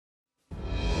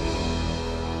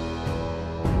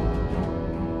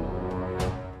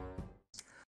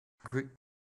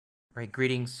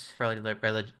Greetings,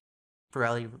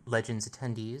 Furality Legends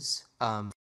attendees.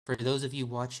 For those of you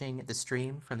watching the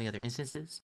stream from the other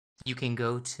instances, you can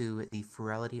go to the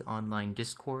Furality Online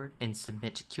Discord and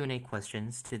submit Q&A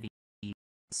questions to the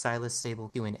Sylys Sable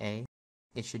Q&A.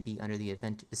 It should be under the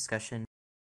event discussion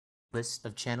list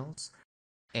of channels.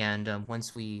 And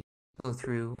once we go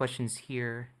through questions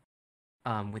here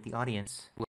with the audience,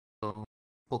 we'll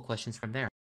pull questions from there.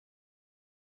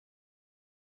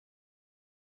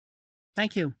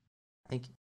 Thank you. Thank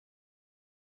you.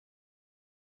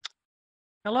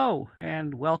 Hello,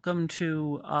 and welcome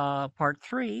to part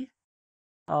 3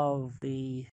 of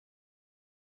the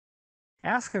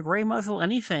Ask a Graymuzzle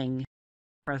Anything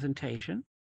presentation.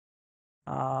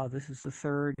 This is the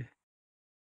third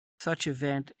such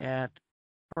event at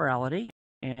Furality,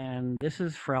 and this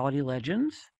is Furality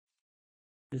Legends.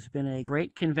 It's been a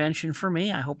great convention for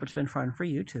me. I hope it's been fun for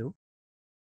you too.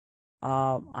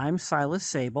 I'm Sylys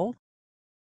Sable.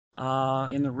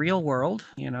 In the real world,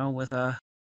 with the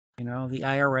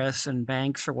IRS and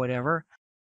banks or whatever.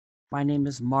 My name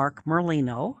is Mark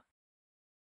Merlino.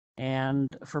 And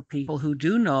for people who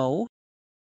do know,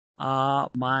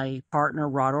 my partner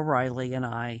Rod O'Reilly and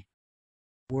I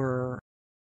were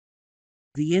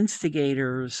the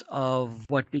instigators of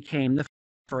what became the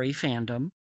furry fandom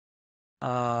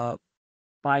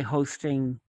by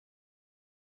hosting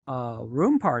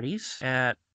room parties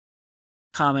at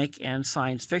comic and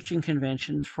science fiction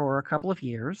conventions for a couple of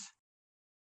years.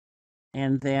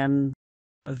 And then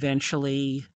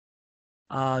eventually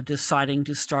deciding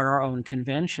to start our own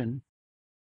convention,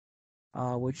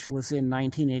 which was in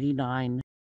 1989.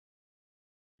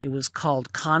 It was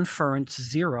called Conference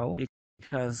Zero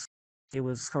because it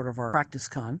was sort of our practice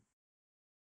con.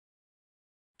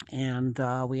 And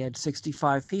we had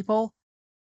 65 people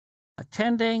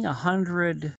attending,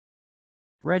 100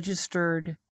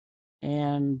 registered,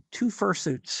 and 2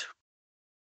 fursuits.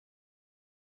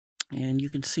 And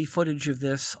you can see footage of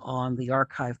this on the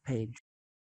archive page.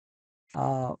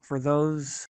 For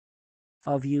those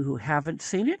of you who haven't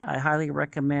seen it, I highly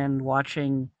recommend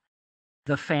watching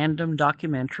the Fandom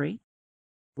documentary,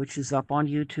 which is up on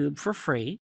YouTube for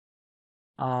free.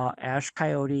 Ash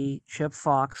Coyote, Chip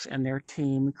Fox, and their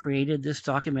team created this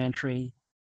documentary,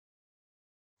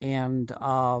 and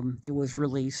it was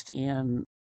released in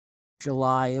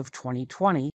July of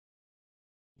 2020.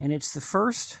 And it's the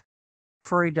first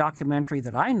furry documentary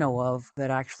that I know of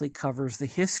that actually covers the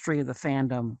history of the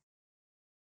fandom,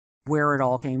 where it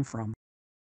all came from.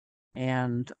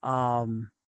 And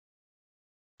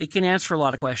it can answer a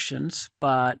lot of questions,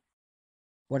 but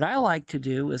what I like to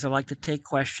do is I like to take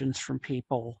questions from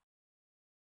people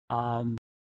and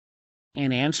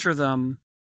answer them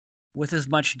with as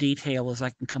much detail as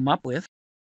I can come up with,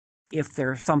 if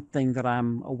there's something that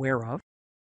I'm aware of.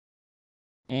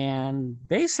 And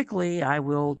basically, I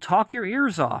will talk your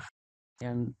ears off.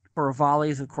 And for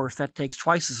volleys, of course, that takes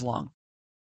twice as long.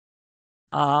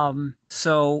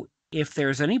 So if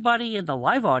there's anybody in the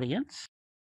live audience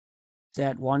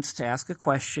that wants to ask a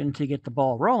question to get the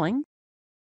ball rolling,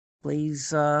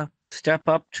 please step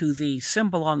up to the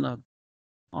symbol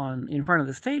in front of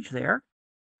the stage there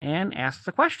and ask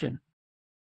the question.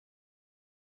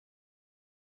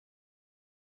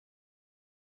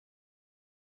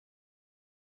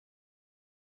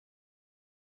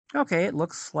 Okay, it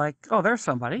looks like, oh, there's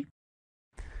somebody.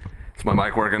 Is my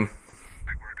mic working?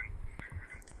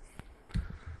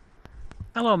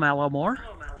 Hello, Mallow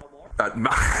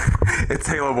It's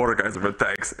Halo Mordekaiser, but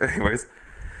thanks. Anyways.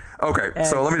 Okay,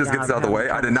 so let me just get this out of the way.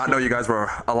 I did not know you guys were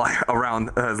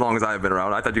around as long as I have been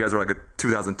around. I thought you guys were like a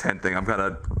 2010 thing. I'm kind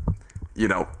of,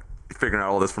 figuring out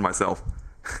all this for myself.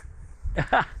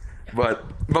 But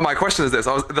my question is this: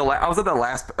 I was at the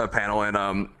last panel, and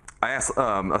I asked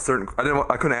I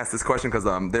couldn't ask this question because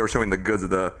they were showing the goods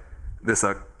of this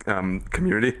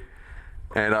community,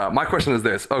 and my question is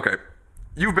this: okay,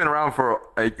 you've been around for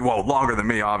longer than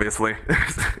me, obviously.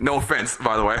 No offense,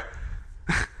 by the way.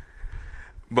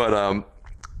 But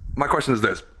my question is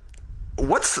this: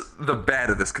 what's the bad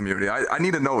of this community? I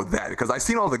need to know that because I've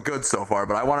seen all the good so far,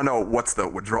 but I want to know what's the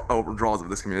withdrawals of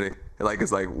this community. What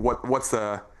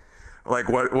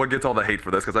gets all the hate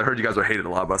for this? Because I heard you guys are hated a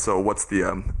lot, but so what's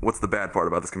the bad part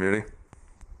about this community?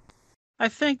 I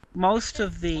think most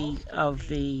of the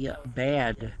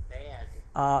bad.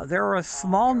 There are a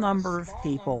small number of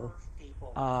people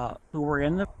who were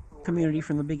in the community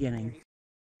from the beginning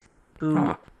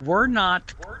who were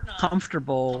not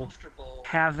comfortable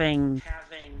having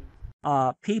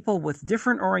people with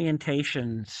different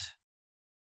orientations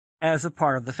as a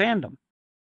part of the fandom.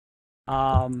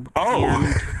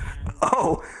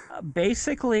 Oh,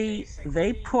 Basically,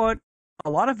 they put a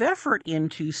lot of effort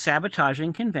into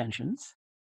sabotaging conventions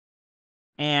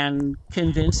and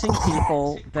convincing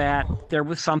people that there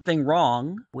was something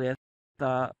wrong with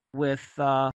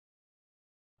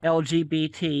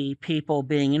LGBT people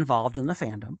being involved in the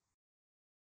fandom.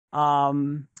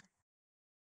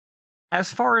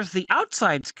 As far as the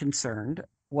outside's concerned,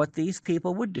 what these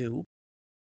people would do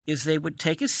is they would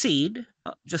take a seed,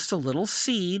 just a little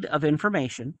seed of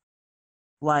information,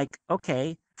 like,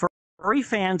 okay, furry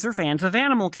fans are fans of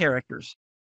animal characters.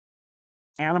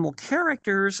 Animal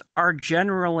characters are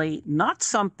generally not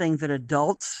something that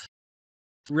adults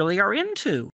really are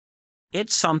into.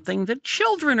 It's something that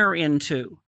children are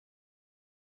into.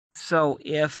 So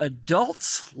if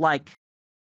adults like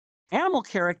animal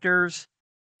characters,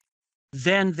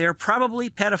 then they're probably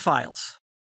pedophiles.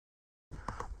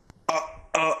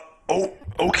 oh,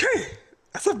 okay.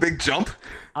 That's a big jump.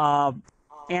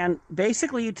 And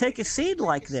basically, you take a seed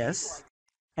like this,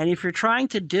 and if you're trying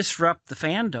to disrupt the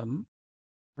fandom,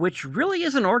 which really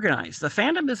isn't organized, the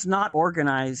fandom is not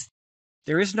organized.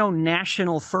 There is no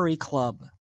national furry club.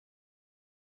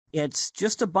 It's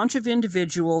just a bunch of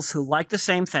individuals who like the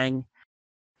same thing.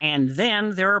 And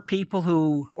then there are people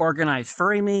who organize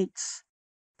furry meets.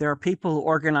 There are people who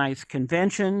organize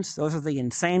conventions. Those are the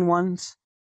insane ones.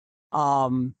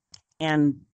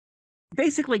 And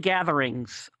basically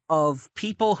gatherings of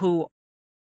people who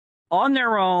on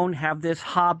their own have this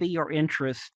hobby or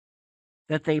interest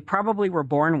that they probably were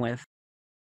born with.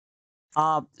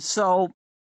 So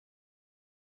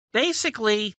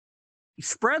basically,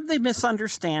 spread the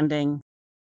misunderstanding.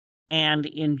 And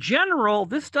in general,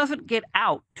 this doesn't get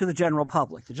out to the general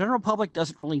public. The general public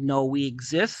doesn't really know we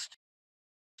exist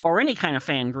or any kind of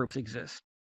fan groups exist.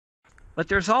 But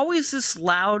there's always this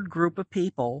loud group of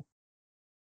people.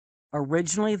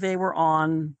 Originally, they were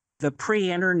on the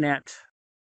pre-internet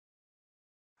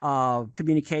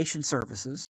communication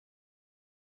services,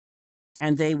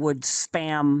 and they would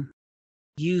spam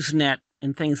Usenet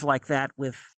and things like that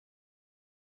with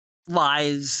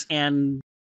lies and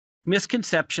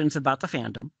misconceptions about the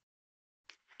fandom.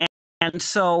 And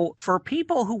so for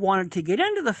people who wanted to get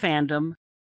into the fandom,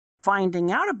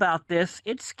 finding out about this,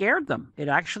 it scared them. It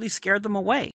actually scared them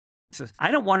away. So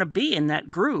I don't want to be in that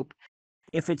group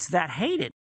if it's that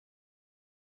hated.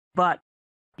 But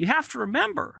you have to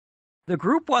remember, the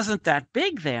group wasn't that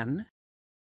big then,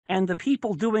 and the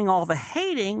people doing all the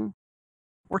hating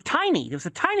were tiny. There was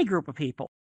a tiny group of people.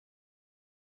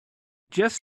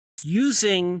 Just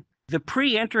using the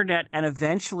pre-internet and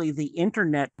eventually the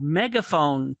internet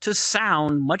megaphone to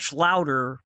sound much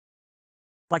louder,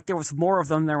 like there was more of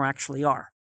them than there actually are.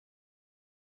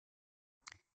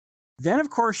 Then, of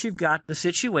course, you've got the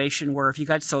situation where if you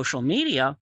got social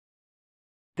media,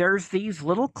 there's these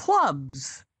little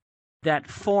clubs that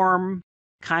form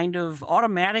kind of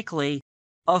automatically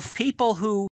of people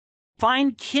who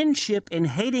find kinship in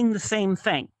hating the same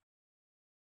thing.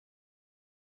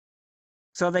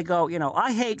 So they go,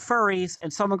 I hate furries,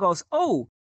 and someone goes, oh,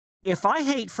 if I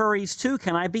hate furries too,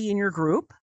 can I be in your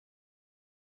group?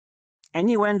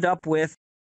 And you end up with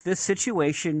this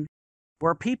situation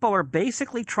where people are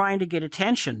basically trying to get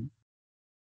attention.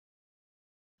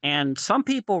 And some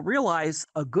people realize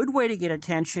a good way to get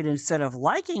attention instead of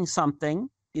liking something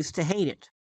is to hate it.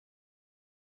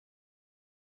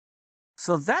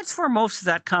 So that's where most of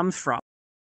that comes from.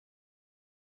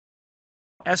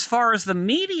 As far as the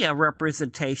media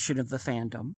representation of the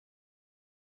fandom,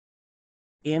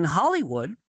 in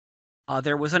Hollywood,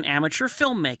 there was an amateur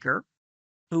filmmaker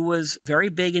who was very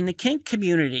big in the kink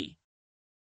community.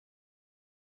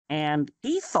 And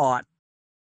he thought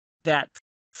that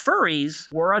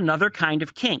furries were another kind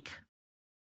of kink,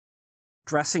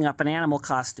 dressing up in animal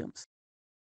costumes.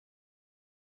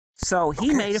 So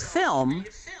he made a film,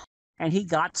 and he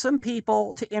got some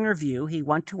people to interview. He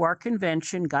went to our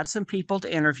convention, got some people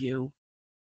to interview,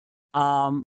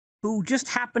 who just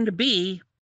happened to be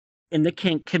in the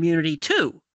kink community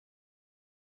too.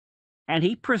 And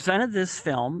he presented this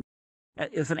film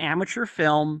as an amateur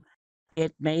film.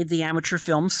 It made the amateur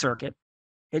film circuit.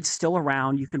 It's still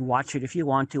around. You can watch it if you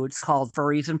want to. It's called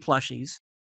Furries and Plushies.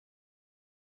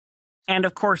 And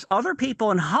of course, other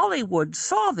people in Hollywood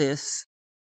saw this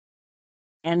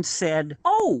and said,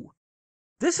 oh,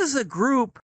 this is a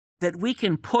group that we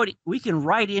can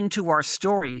write into our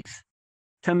stories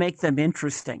to make them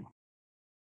interesting.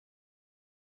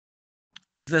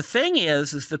 The thing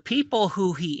is the people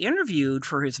who he interviewed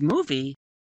for his movie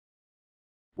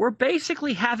were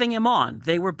basically having him on.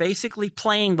 They were basically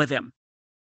playing with him.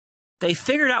 They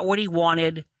figured out what he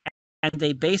wanted, and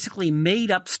they basically made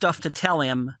up stuff to tell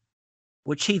him,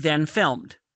 which he then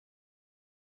filmed.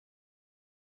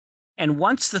 And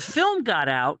once the film got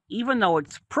out, even though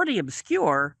it's pretty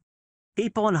obscure,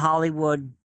 people in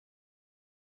Hollywood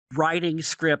writing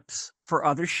scripts for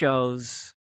other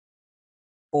shows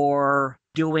or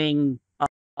doing,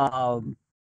 was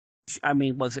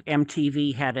it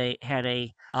MTV had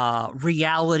a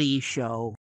reality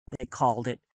show, they called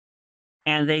it,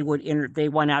 and they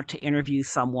went out to interview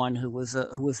someone who was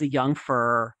a young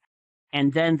fur,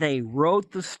 and then they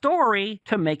wrote the story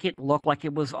to make it look like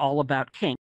it was all about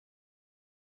kink.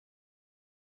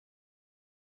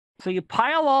 So you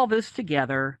pile all this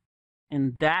together,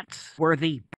 and that's where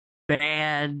the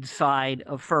bad side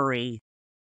of furry,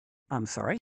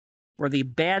 where the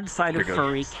bad side of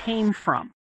furry came from.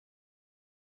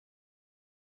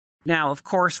 Now, of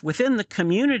course, within the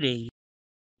community,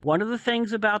 one of the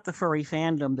things about the furry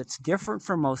fandom that's different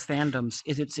from most fandoms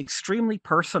is it's extremely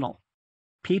personal.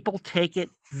 People take it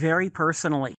very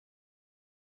personally.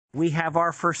 We have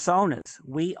our personas.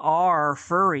 We are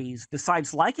furries.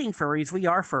 Besides liking furries, we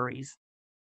are furries.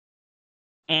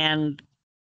 And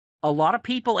a lot of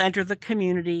people enter the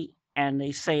community and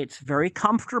they say it's very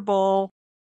comfortable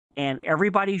and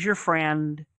everybody's your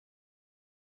friend.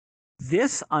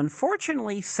 This,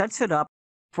 unfortunately, sets it up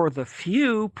for the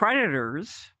few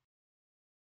predators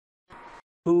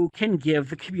who can give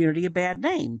the community a bad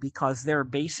name, because they're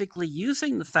basically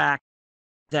using the fact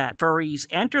that furries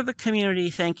enter the community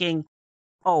thinking,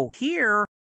 oh, here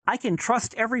I can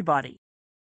trust everybody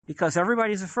because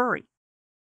everybody's a furry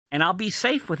and I'll be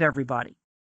safe with everybody.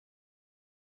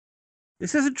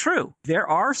 This isn't true. There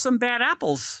are some bad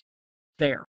apples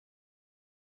there.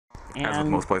 And as with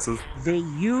most places, they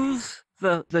use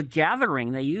the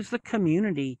gathering, they use the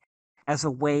community as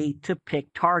a way to pick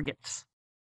targets.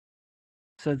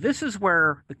 So this is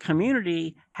where the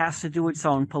community has to do its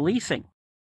own policing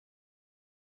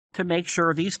to make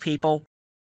sure these people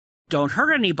don't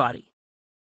hurt anybody.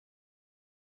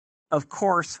 Of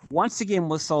course, once again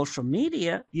with social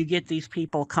media, you get these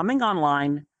people coming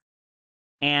online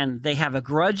and they have a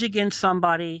grudge against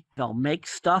somebody, they'll make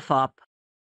stuff up.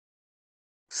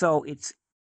 So it's,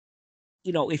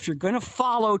 if you're going to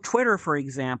follow Twitter, for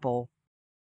example,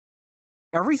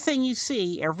 everything you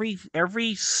see,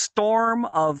 every storm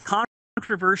of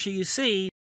controversy you see,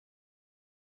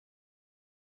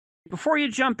 before you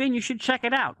jump in, you should check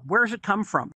it out. Where does it come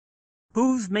from?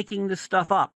 Who's making this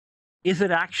stuff up? Is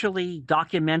it actually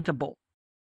documentable?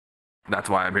 that's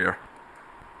why I'm here.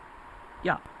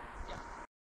 Yeah.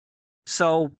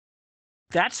 So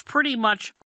that's pretty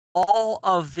much all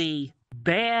of the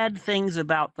bad things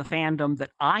about the fandom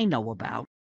that I know about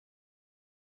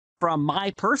from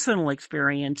my personal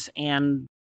experience and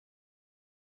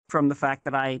from the fact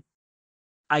that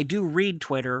I do read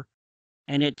Twitter,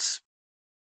 and it's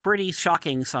pretty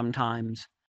shocking sometimes.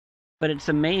 But it's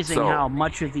amazing how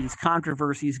much of these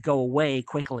controversies go away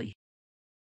quickly.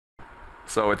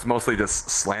 So it's mostly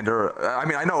just slander. I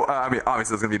mean, I know.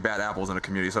 Obviously, there's gonna be bad apples in a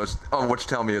community. So what you're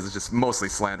telling me is it's just mostly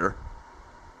slander.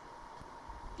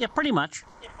 Yeah, pretty much.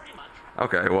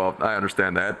 Okay, well, I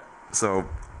understand that. So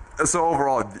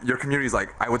overall, your community is,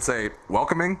 like, I would say,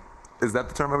 welcoming. Is that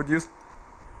the term I would use?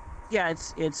 Yeah,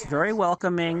 it's very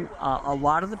welcoming. A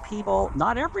lot of the people,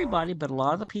 not everybody, but a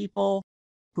lot of the people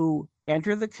who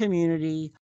enter the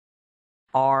community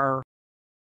are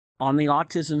on the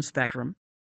autism spectrum.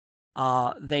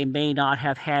 They may not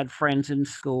have had friends in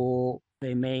school.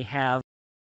 They may have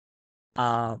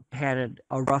had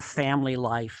a rough family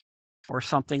life or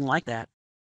something like that.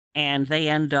 And they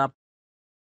end up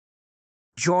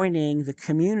joining the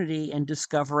community and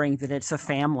discovering that it's a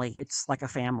family. It's like a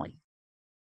family.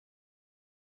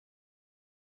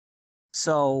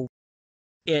 So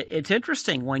it's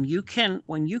interesting when you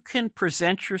can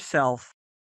present yourself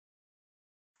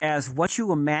as what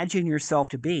you imagine yourself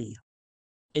to be.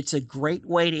 It's a great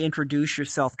way to introduce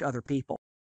yourself to other people.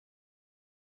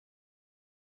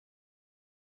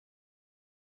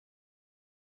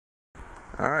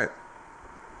 All right.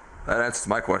 That answers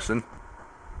my question.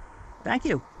 Thank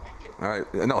you. All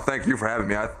right. No, thank you for having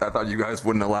me. I thought you guys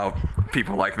wouldn't allow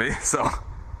people like me. So.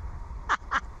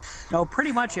 No,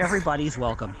 pretty much everybody's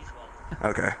welcome.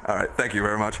 Okay. All right. Thank you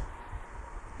very much.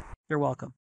 You're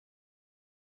welcome.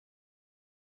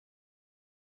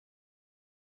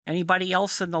 Anybody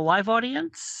else in the live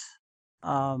audience?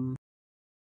 I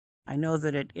know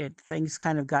that things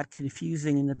kind of got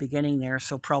confusing in the beginning there,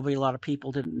 so probably a lot of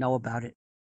people didn't know about it.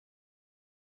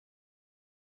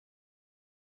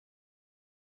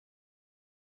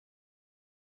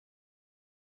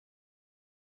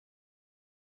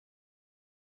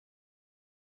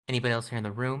 Anybody else here in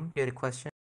the room? If you had a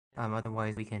question?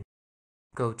 Otherwise, we can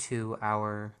go to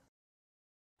our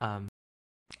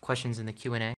questions in the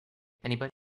Q&A.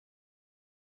 Anybody?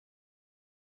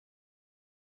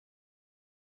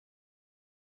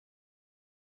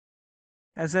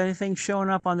 Has anything shown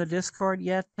up on the Discord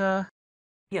yet?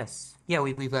 Yes. Yeah,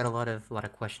 we've got a lot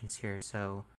of questions here.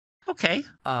 So, Okay.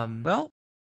 um, Well,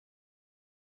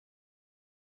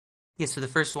 yeah. So the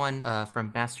first one,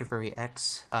 from Master Furry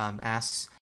X, asks,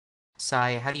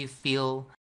 Sai, how do you feel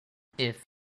if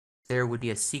there would be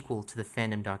a sequel to the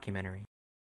fandom documentary,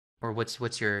 or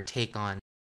what's your take on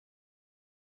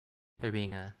there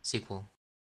being a sequel?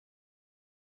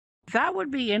 that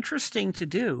would be interesting to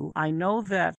do. I know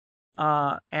that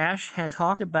Ash had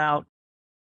talked about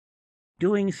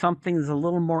doing something that's a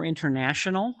little more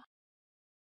international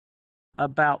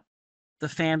about the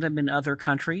fandom in other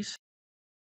countries.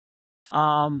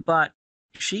 But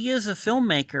she is a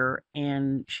filmmaker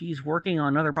and she's working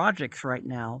on other projects right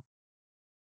now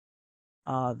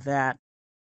that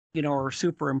are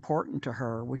super important to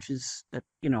her, which is that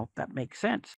that makes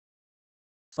sense.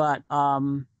 But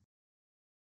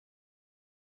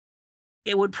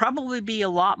it would probably be a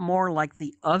lot more like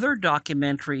the other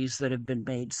documentaries that have been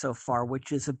made so far,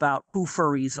 which is about who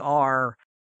furries are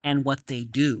and what they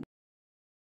do.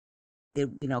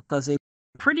 Because they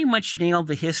pretty much nailed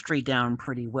the history down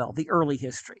pretty well, the early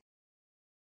history.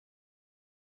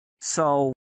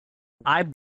 So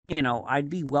I'd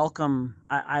be welcome.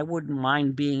 I wouldn't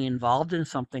mind being involved in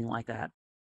something like that,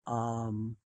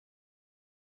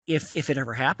 if it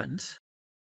ever happens.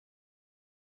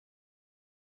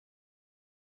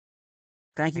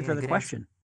 Thank you for Yeah, the good answer. question.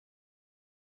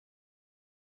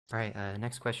 All right.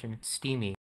 Next question.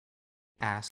 Steamy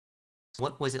asks,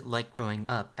 what was it like growing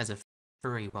up as a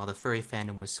furry while the furry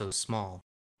fandom was so small,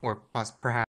 or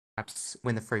perhaps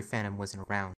when the furry fandom wasn't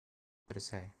around, so to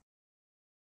say?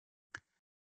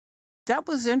 That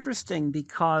was interesting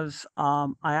because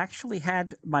I actually had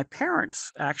my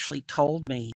parents actually told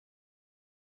me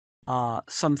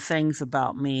some things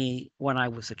about me when I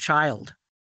was a child,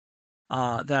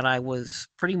 that I was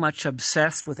pretty much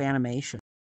obsessed with animation.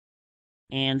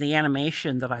 And the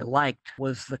animation that I liked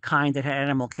was the kind that had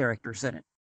animal characters in it.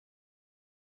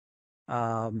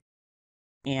 Um,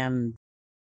 and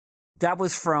that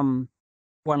was from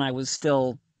when I was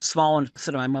still small and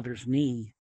sit on my mother's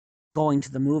knee, going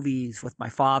to the movies with my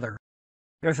father.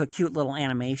 There's a cute little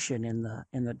animation in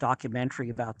the documentary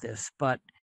about this, but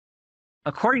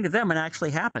according to them, it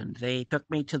actually happened. They took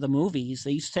me to the movies.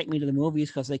 They used to take me to the movies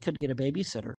because they couldn't get a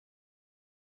babysitter.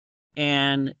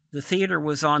 And the theater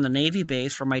was on the Navy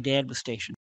base where my dad was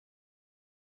stationed.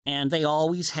 And they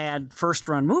always had first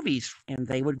run movies, and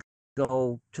they would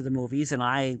go to the movies, and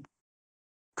I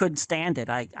couldn't stand it.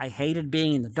 I hated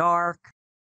being in the dark,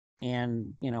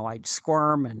 and I'd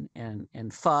squirm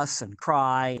and fuss and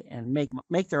cry and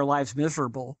make their lives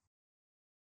miserable.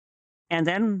 And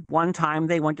then one time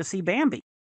they went to see Bambi,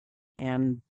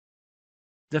 and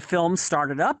the film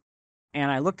started up, and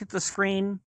I looked at the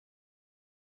screen,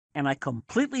 and I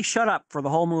completely shut up for the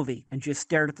whole movie and just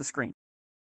stared at the screen.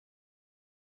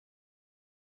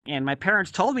 And my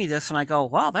parents told me this, and I go,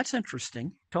 wow, that's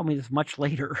interesting. Told me this much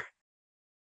later.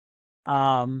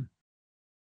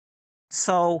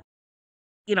 So,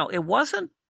 it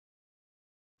wasn't,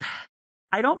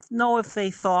 I don't know if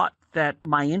they thought that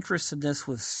my interest in this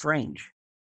was strange.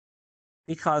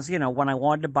 Because, when I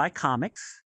wanted to buy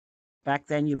comics, back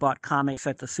then you bought comics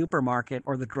at the supermarket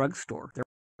or the drugstore. There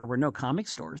were no comic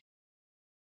stores.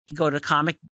 You go to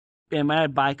comic, and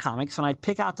I'd buy comics, and I'd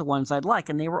pick out the ones I'd like,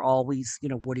 and they were always,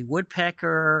 Woody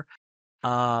Woodpecker,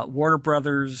 Warner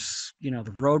Brothers,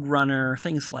 the Roadrunner,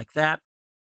 things like that.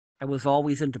 I was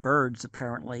always into birds,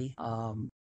 apparently,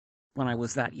 when I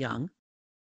was that young.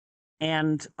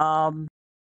 And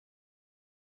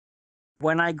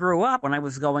when I grew up, when I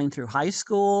was going through high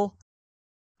school,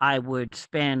 I would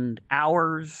spend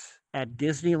hours at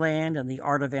Disneyland and the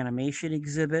Art of Animation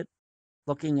exhibit,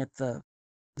 looking at the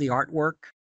artwork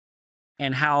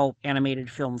and how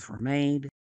animated films were made.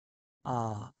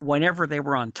 Whenever they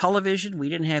were on television, we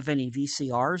didn't have any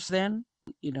VCRs then.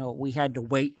 We had to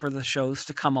wait for the shows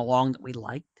to come along that we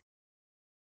liked.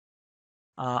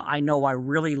 I know I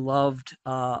really loved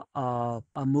a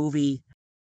movie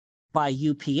by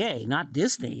UPA, not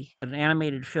Disney, but an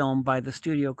animated film by the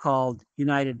studio called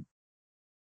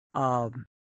um,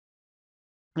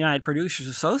 United Producers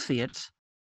Associates,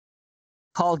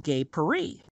 called Gay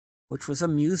Paris, which was a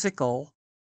musical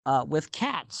with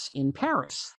cats in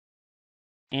Paris.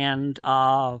 And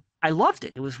I loved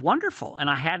it. It was wonderful. And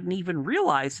I hadn't even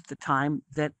realized at the time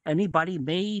that anybody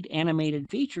made animated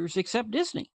features except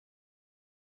Disney.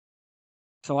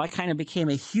 So I kind of became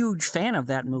a huge fan of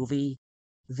that movie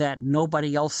that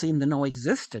nobody else seemed to know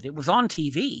existed. It was on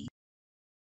TV,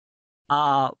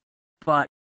 But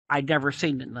I'd never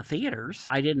seen it in the theaters.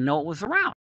 I didn't know it was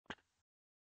around.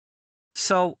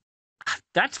 So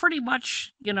that's pretty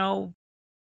much,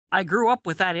 I grew up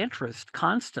with that interest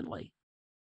constantly.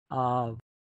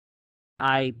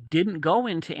 I didn't go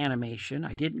into animation.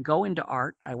 I didn't go into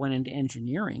art. I went into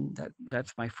engineering.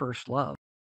 That's my first love.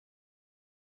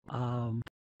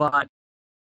 But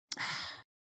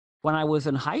when I was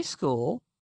in high school,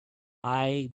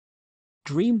 I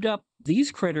dreamed up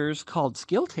these critters called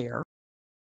Skiltair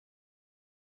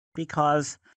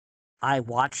because I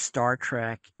watched Star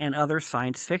Trek and other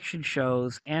science fiction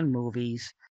shows and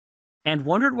movies and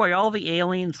wondered why all the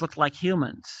aliens looked like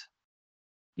humans.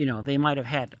 They might have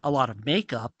had a lot of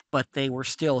makeup, but they were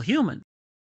still human.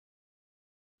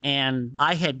 And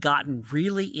I had gotten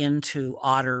really into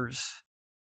otters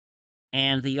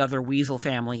and the other weasel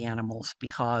family animals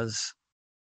because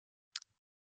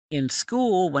in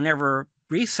school, whenever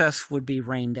recess would be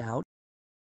rained out,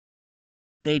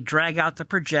 they'd drag out the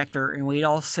projector and we'd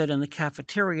all sit in the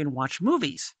cafeteria and watch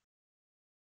movies.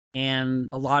 And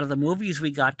a lot of the movies we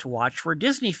got to watch were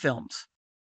Disney films.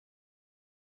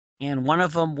 And one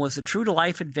of them was a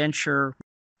true-to-life adventure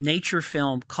nature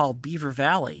film called Beaver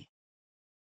Valley.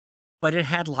 But it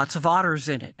had lots of otters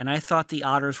in it. And I thought the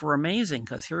otters were amazing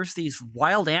because here's these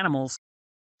wild animals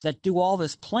that do all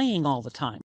this playing all the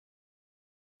time,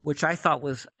 which I thought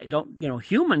was,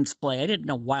 humans play. I didn't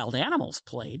know wild animals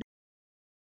played.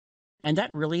 And that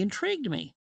really intrigued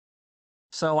me.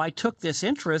 So I took this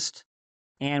interest,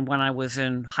 and when I was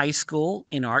in high school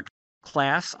in art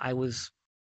class, I was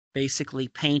basically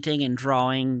painting and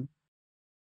drawing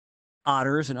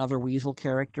otters and other weasel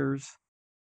characters.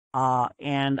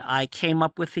 And I came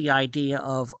up with the idea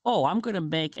of, I'm going to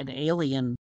make an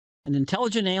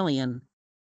intelligent alien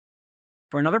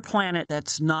for another planet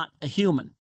that's not a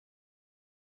human.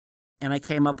 And I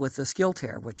came up with the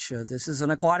Skiltair, which this is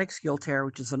an aquatic Skiltair,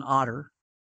 which is an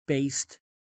otter-based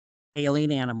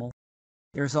alien animal.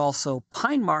 There's also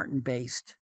pine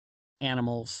marten-based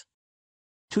animals,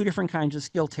 two different kinds of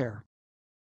Skiltair,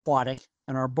 aquatic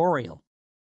and arboreal.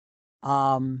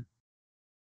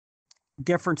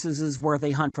 Differences is where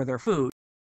they hunt for their food.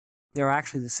 They're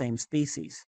actually the same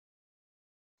species.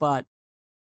 But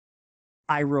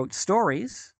I wrote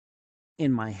stories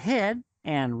in my head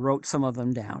and wrote some of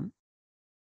them down.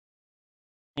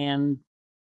 And,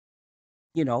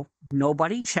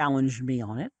 nobody challenged me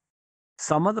on it.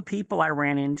 Some of the people I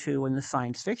ran into in the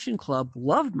science fiction club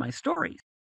loved my stories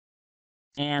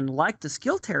and liked the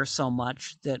Skiltair so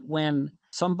much that when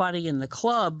somebody in the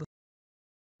club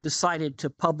decided to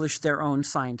publish their own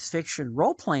science fiction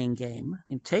role-playing game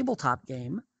and tabletop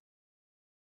game,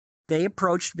 they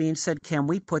approached me and said, can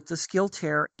we put the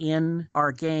Skiltair in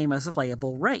our game as a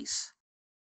playable race?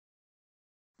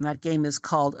 And that game is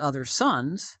called Other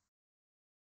Suns,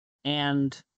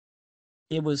 and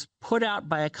it was put out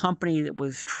by a company that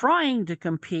was trying to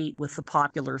compete with the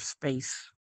popular space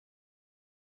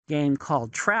game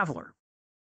called Traveler.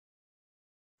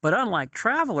 But unlike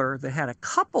Traveler, that had a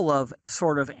couple of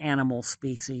sort of animal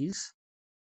species,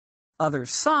 Other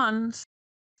Suns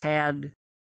had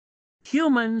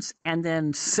humans and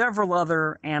then several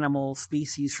other animal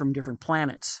species from different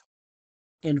planets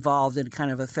involved in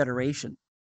kind of a federation.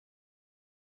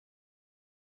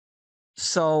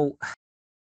 So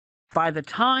by the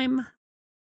time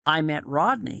I met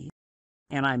Rodney,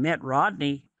 and I met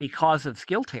Rodney because of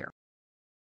Skiltair,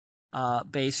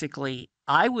 basically,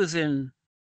 I was in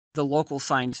the local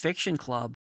science fiction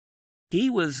club. He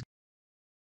was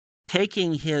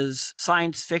taking his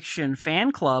science fiction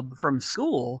fan club from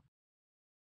school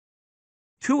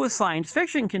to a science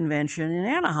fiction convention in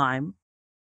Anaheim,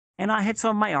 and I had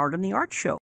some of my art in the art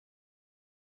show.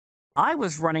 I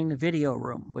was running the video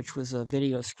room, which was a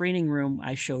video screening room.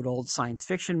 I showed old science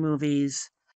fiction movies,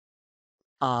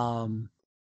 and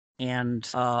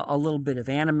a little bit of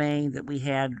anime that we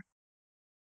had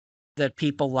that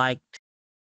people liked,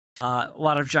 a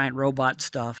lot of giant robot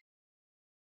stuff.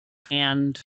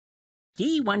 And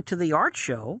he went to the art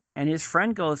show, and his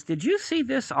friend goes, did you see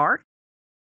this art,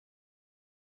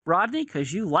 Rodney?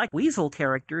 Because you like weasel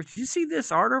characters. Did you see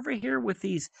this art over here with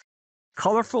these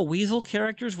colorful weasel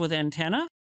characters with antenna?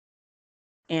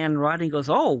 And Rodney goes,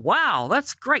 oh, wow,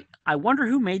 that's great. I wonder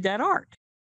who made that art.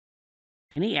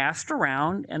 And he asked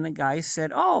around, and the guy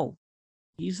said, oh,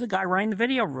 he's the guy running the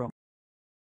video room.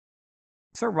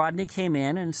 So Rodney came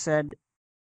in and said,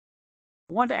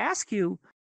 I wanted to ask you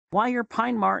why your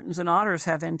pine martens and otters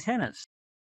have antennas.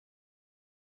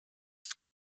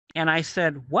 And I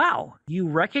said, wow, you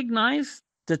recognize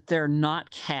that they're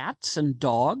not cats and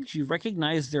dogs? You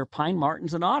recognize they're pine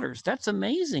martens and otters. That's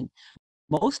amazing.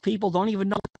 Most people don't even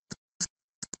know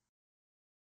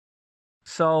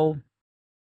So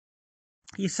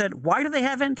he said, why do they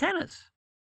have antennas?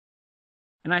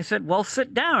 And I said, well,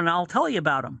 sit down and I'll tell you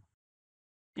about them.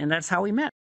 And that's how we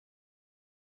met.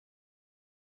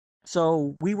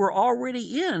 So we were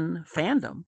already in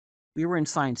fandom. We were in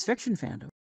science fiction fandom.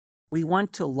 We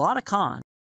went to a lot of cons.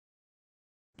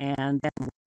 And then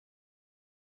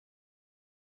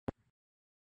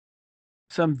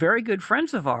some very good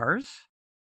friends of ours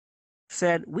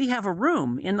said, we have a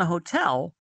room in the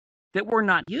hotel that we're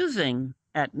not using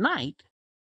at night.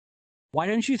 Why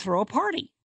don't you throw a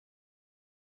party?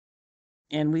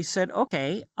 And we said,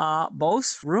 okay,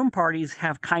 most room parties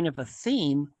have kind of a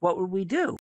theme. What would we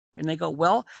do? And they go,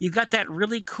 well, you got that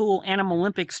really cool Animal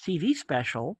Olympics TV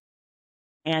special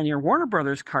and your Warner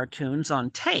Brothers cartoons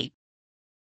on tape.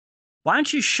 Why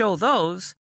don't you show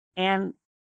those and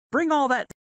bring all that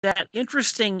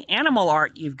interesting animal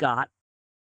art you've got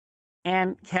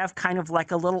and have kind of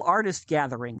like a little artist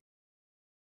gathering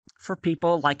for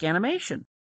people like animation.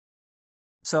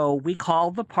 So we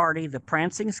called the party the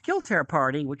Prancing Skill Tear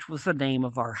Party, which was the name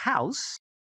of our house.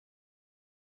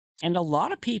 And a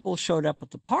lot of people showed up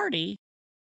at the party,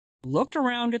 looked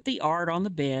around at the art on the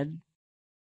bed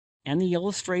and the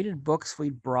illustrated books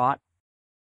we'd brought,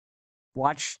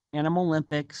 watched Animal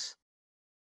Olympics,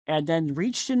 and then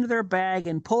reached into their bag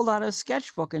and pulled out a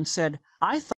sketchbook and said,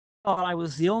 I thought I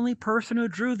was the only person who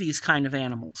drew these kind of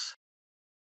animals.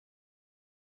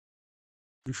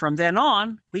 And from then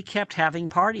on, we kept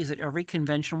having parties at every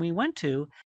convention we went to,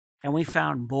 and we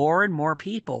found more and more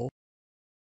people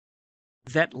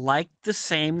that liked the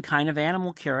same kind of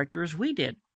animal characters we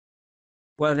did,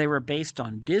 whether they were based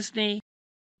on Disney,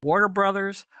 Warner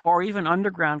Brothers, or even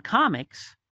underground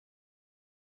comics.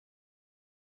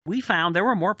 We found there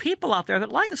were more people out there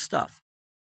that liked the stuff.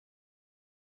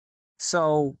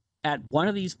 So at one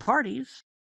of these parties,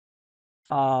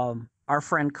 our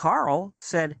friend Carl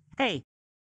said, hey,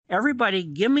 everybody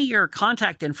give me your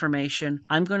contact information.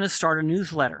 I'm going to start a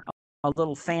newsletter, a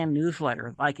little fan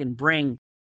newsletter I can bring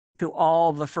to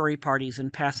all the furry parties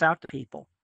and pass out to people.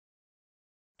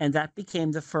 And that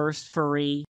became the first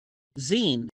furry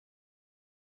zine,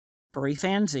 furry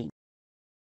fanzine.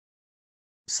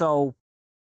 So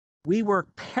we were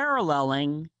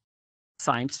paralleling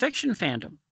science fiction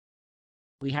fandom.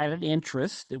 We had an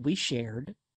interest that we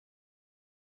shared.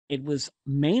 It was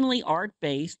mainly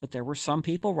art-based, but there were some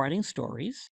people writing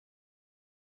stories.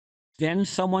 Then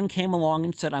someone came along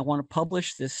and said, I want to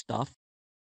publish this stuff.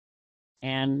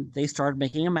 And they started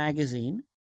making a magazine.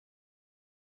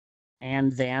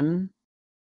 And then,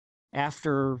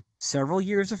 after several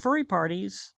years of furry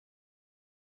parties,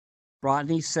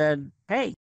 Rodney said,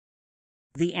 hey,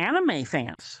 the anime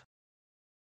fans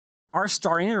are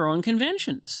starting their own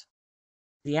conventions.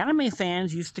 The anime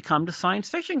fans used to come to science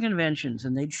fiction conventions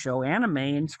and they'd show anime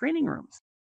in screening rooms.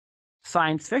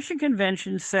 Science fiction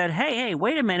conventions said, hey,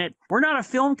 wait a minute, we're not a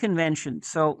film convention,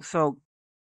 so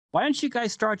why don't you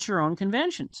guys start your own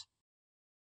conventions?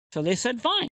 So they said,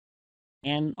 fine.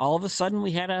 And all of a sudden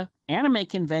we had an anime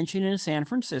convention in San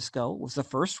Francisco. It was the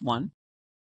first one.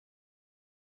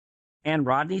 And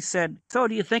Rodney said, so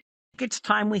do you think it's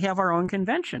time we have our own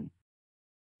convention?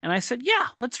 And I said, yeah,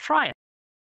 let's try it.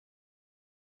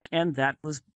 And that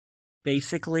was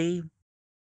basically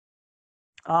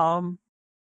Conference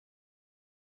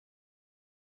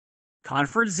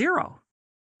Zero.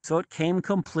 So it came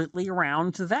completely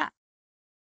around to that.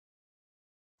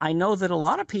 I know that a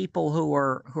lot of people who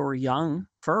are young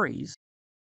furries,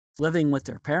 living with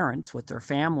their parents, with their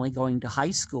family, going to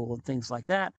high school and things like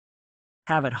that,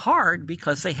 have it hard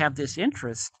because they have this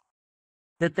interest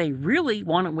that they really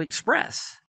want to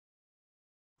express.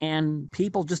 And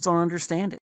people just don't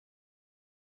understand it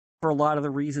for a lot of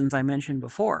the reasons I mentioned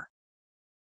before.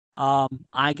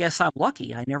 I guess I'm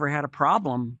lucky. I never had a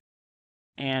problem,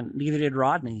 and neither did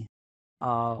Rodney,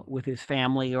 with his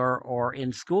family or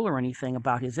in school or anything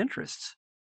about his interests.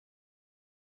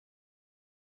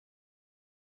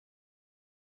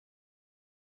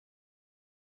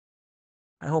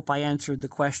 I hope I answered the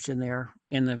question there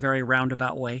in a very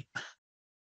roundabout way.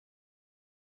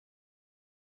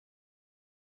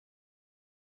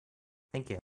 Thank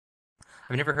you.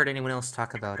 I've never heard anyone else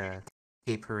talk about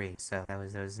gay parade, so that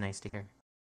was nice to hear.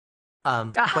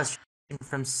 From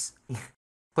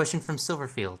question from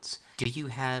Silverfields. Do you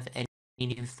have any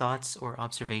new thoughts or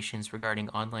observations regarding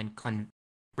online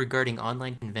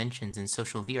conventions and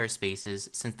social VR spaces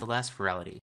since the last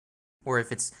Furality? Or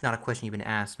if it's not a question you've been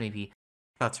asked, maybe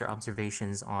thoughts or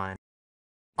observations on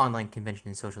online convention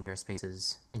and social VR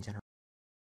spaces in general.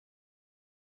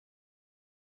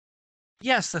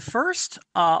 Yes, the first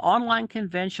online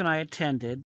convention I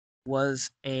attended was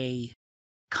a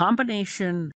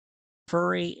combination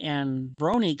furry and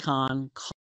BronyCon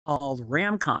called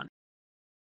RamCon.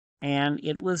 And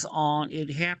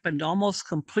it happened almost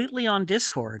completely on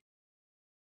Discord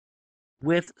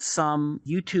with some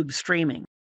YouTube streaming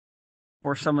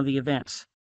for some of the events.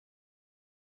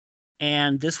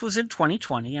 And this was in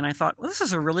 2020, and I thought, well, this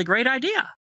is a really great idea.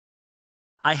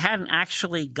 I hadn't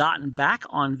actually gotten back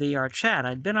on VR chat.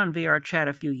 I'd been on VR chat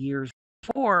a few years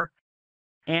before,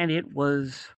 and it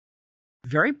was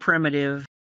very primitive,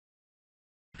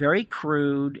 very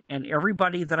crude, and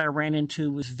everybody that I ran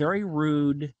into was very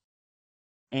rude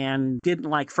and didn't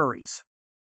like furries.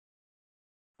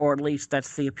 Or at least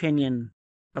that's the opinion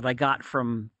that I got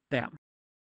from them.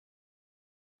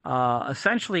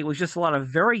 Essentially, it was just a lot of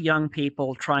very young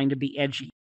people trying to be edgy.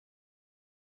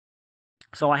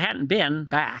 So I hadn't been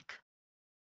back.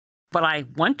 But I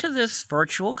went to this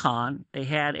virtual con.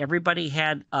 Everybody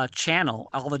had a channel.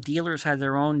 All the dealers had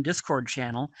their own Discord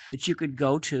channel that you could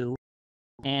go to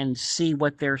and see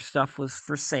what their stuff was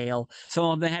for sale. Some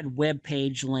of them had web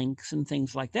page links and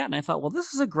things like that. And I thought, well,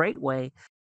 this is a great way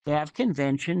to have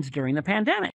conventions during the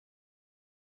pandemic.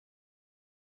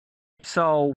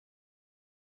 So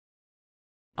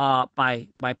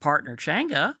my partner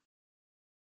Changa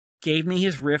gave me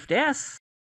his Rift S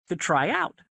to try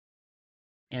out.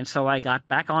 And so I got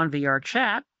back on VR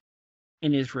chat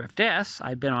in his Rift S.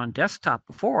 I'd been on desktop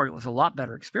before. It was a lot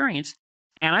better experience.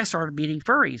 And I started meeting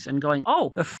furries and going,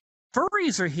 oh, the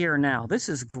furries are here now. This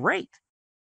is great.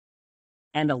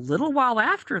 And a little while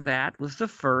after that was the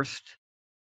first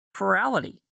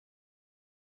Furality.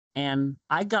 And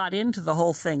I got into the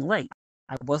whole thing late.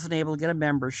 I wasn't able to get a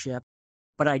membership,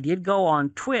 but I did go on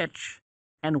Twitch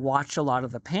and watch a lot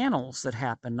of the panels that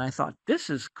happened. And I thought, this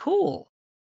is cool.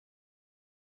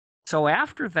 So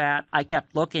after that, I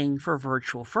kept looking for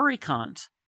virtual furry cons.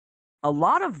 A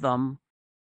lot of them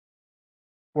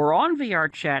were on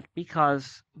VR chat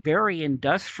because very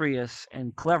industrious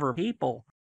and clever people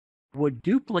would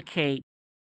duplicate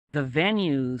the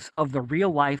venues of the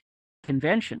real life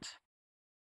conventions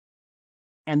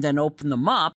and then open them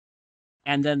up.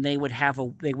 And then they would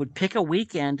pick a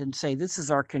weekend and say, this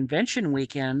is our convention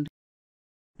weekend.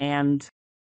 And,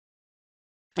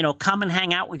 come and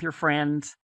hang out with your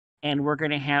friends. And we're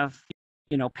going to have,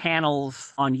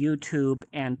 panels on YouTube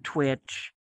and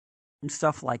Twitch and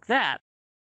stuff like that.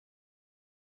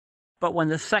 But when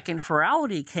the second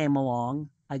Furality came along,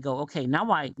 I go, okay,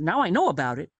 now I know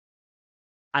about it.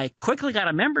 I quickly got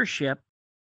a membership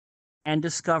and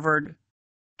discovered,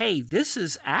 hey, this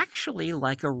is actually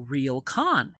like a real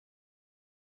con.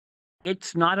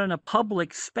 It's not in a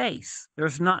public space.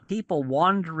 There's not people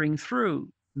wandering through,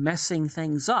 messing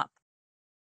things up.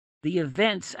 The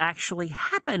events actually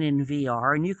happen in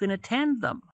VR and you can attend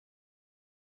them.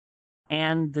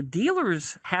 And the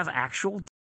dealers have actual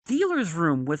dealer's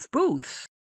room with booths.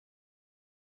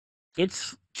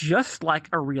 It's just like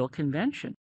a real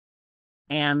convention.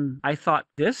 And I thought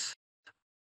we're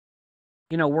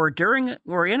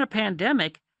in a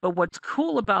pandemic, but what's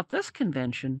cool about this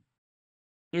convention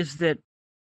is that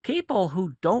people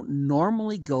who don't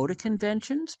normally go to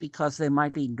conventions because they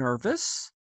might be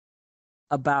nervous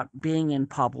about being in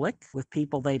public with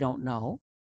people they don't know,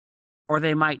 or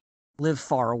they might live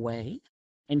far away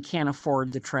and can't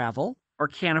afford the travel or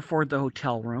can't afford the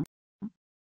hotel room,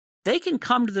 they can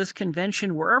come to this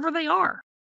convention wherever they are.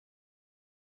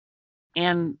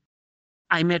 And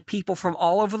I met people from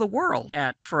all over the world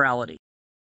at Furality.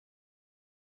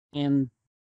 And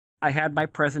I had my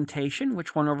presentation,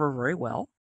 which went over very well.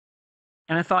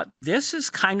 And I thought, this is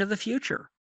kind of the future.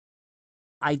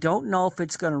 I don't know if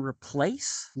it's going to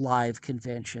replace live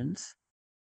conventions,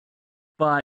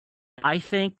 but I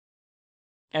think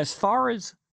as far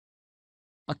as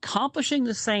accomplishing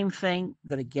the same thing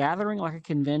that a gathering like a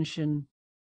convention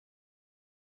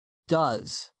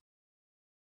does,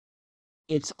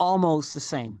 it's almost the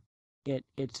same.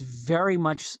 It's very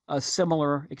much a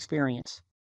similar experience.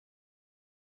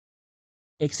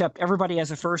 Except everybody has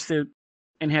a fursuit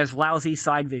and has lousy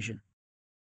side vision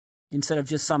instead of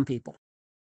just some people.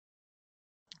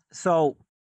 So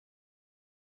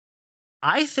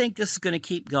I think this is going to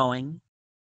keep going.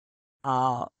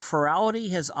 Furality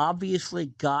has obviously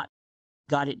got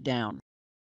it down.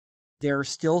 There are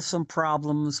still some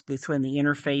problems between the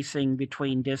interfacing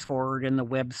between Discord and the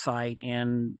website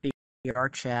and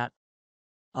VR chat.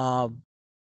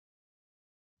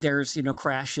 There's,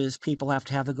 crashes. People have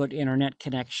to have a good internet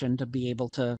connection to be able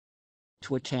to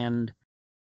attend.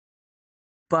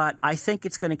 But I think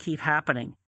it's going to keep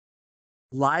happening.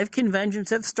 Live conventions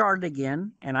have started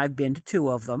again, and I've been to 2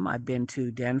 of them. I've been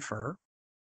to Denver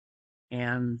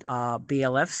and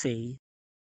BLFC.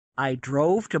 I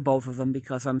drove to both of them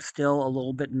because I'm still a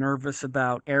little bit nervous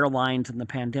about airlines and the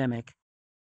pandemic.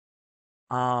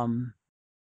 And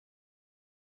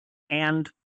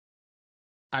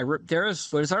they're as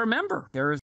good as I remember.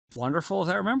 They're as wonderful as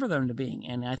I remember them to being,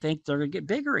 and I think they're going to get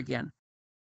bigger again.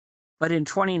 But in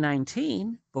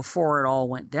 2019, before it all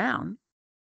went down,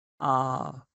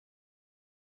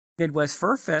 Midwest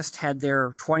Fur Fest had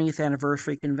their 20th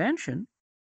anniversary convention,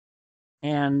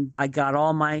 and I got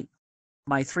all my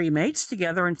three mates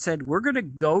together and said, we're going to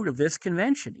go to this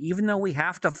convention. Even though we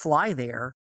have to fly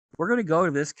there, we're going to go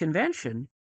to this convention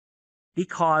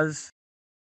because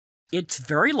it's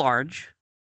very large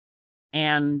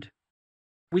and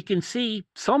we can see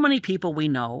so many people we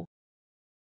know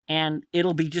and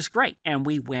it'll be just great. And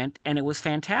we went and it was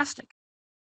fantastic.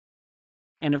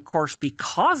 And of course,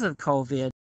 because of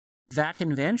COVID, that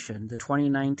convention, the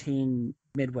 2019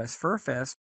 Midwest Fur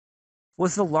Fest,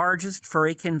 was the largest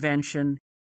furry convention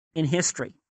in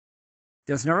history.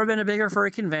 There's never been a bigger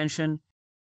furry convention,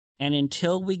 and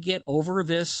until we get over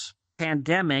this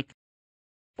pandemic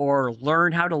or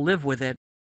learn how to live with it,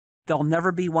 there'll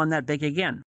never be one that big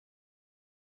again.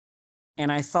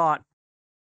 And I thought,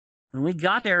 when we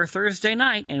got there Thursday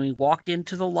night and we walked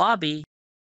into the lobby,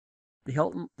 the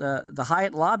Hilton, the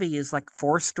Hyatt lobby is like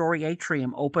 4-story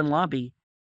atrium, open lobby.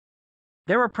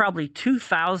 There were probably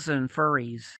 2,000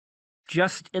 furries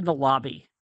just in the lobby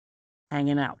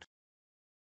hanging out,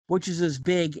 which is as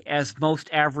big as most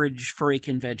average furry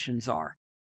conventions are.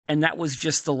 And that was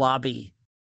just the lobby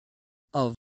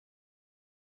of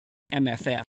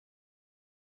MFF.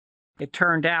 It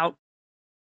turned out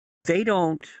they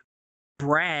don't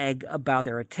brag about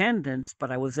their attendance,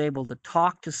 but I was able to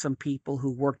talk to some people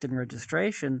who worked in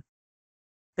registration.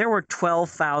 There were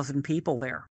 12,000 people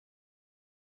there.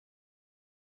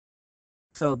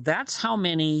 So that's how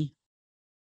many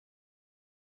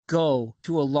go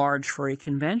to a large furry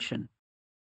convention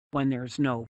when there's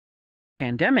no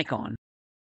pandemic on.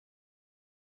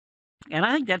 And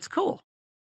I think that's cool.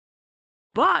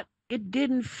 But it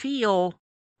didn't feel,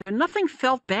 nothing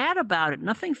felt bad about it.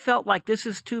 Nothing felt like this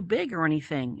is too big or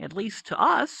anything, at least to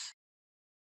us.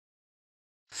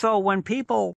 So when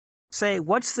people say,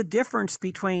 what's the difference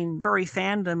between furry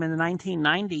fandom in the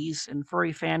 1990s and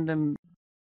furry fandom,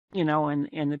 in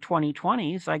the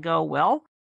 2020s, I go, well,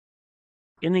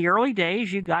 in the early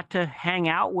days, you got to hang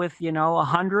out with,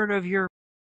 100 of your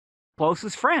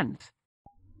closest friends.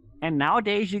 And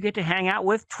nowadays, you get to hang out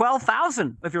with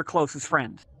 12,000 of your closest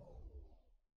friends.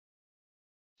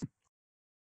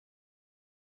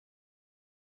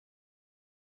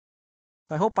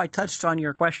 I hope I touched on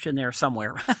your question there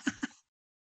somewhere.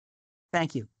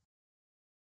 Thank you.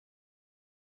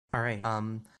 All right.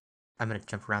 I'm gonna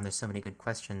jump around. There's so many good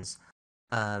questions.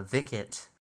 Vickit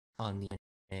on the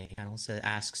channel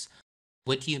asks,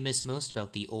 "What do you miss most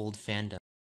about the old fandom?"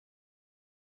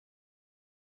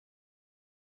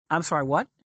 I'm sorry, what?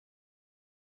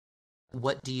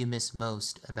 What do you miss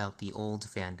most about the old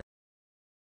fandom?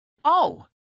 Oh!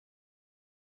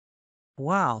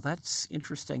 Wow, that's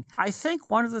interesting. I think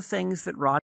one of the things that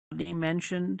Rodney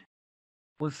mentioned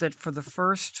was that for the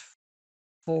first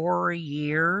 4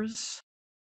 years,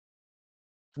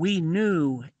 we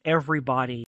knew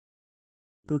everybody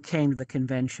who came to the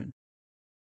convention,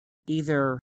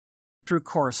 either through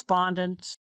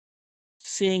correspondence,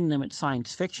 seeing them at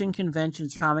science fiction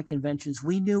conventions, comic conventions.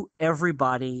 We knew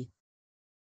everybody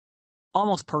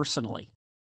almost personally.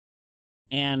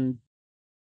 And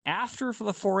after for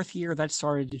the 4th year, that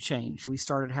started to change. We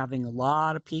started having a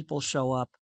lot of people show up.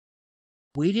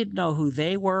 We didn't know who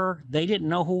they were. They didn't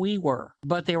know who we were,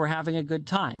 but they were having a good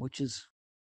time, which is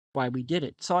why we did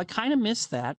it. So I kind of miss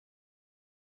that.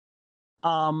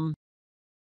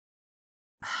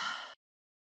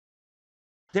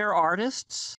 There are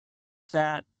artists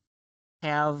that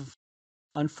have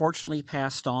unfortunately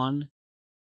passed on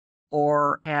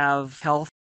or have health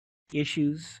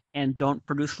issues and don't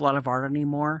produce a lot of art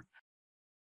anymore.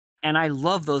 And I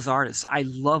love those artists. I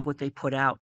love what they put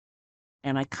out.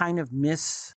 And I kind of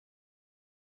miss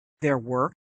their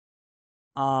work.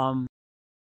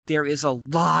 There is a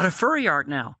lot of furry art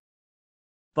now.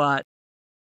 But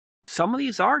some of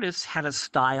these artists had a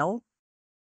style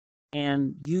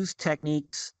and used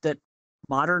techniques that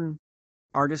modern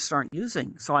artists aren't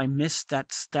using. So I miss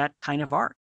that kind of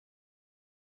art.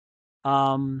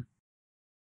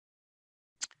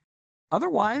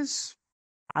 Otherwise,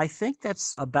 I think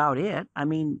that's about it. I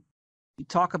mean, you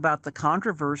talk about the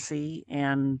controversy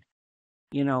and,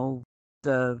 the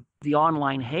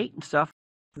online hate and stuff.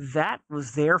 That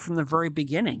was there from the very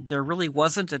beginning. There really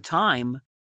wasn't a time,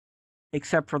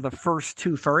 except for the first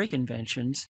 2 furry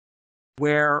conventions,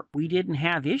 where we didn't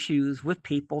have issues with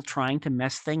people trying to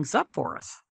mess things up for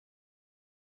us.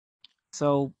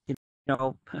 So,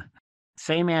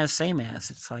 same as.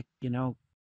 It's like,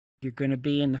 you're going to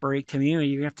be in the furry community,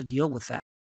 you're going to have to deal with that.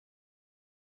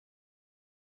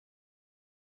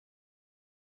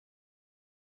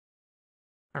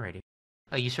 Alrighty.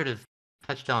 You sort of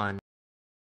touched on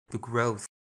the growth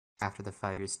after the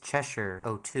 5 years. Cheshire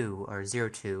 02 or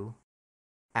 02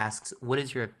 asks, what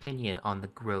is your opinion on the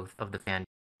growth of the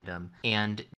fandom?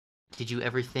 And did you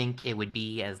ever think it would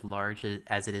be as large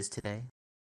as it is today?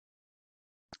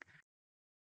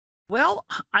 Well,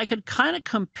 I could kind of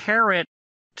compare it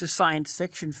to science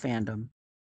fiction fandom,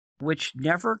 which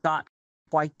never got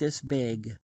quite this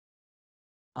big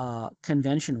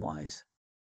convention-wise.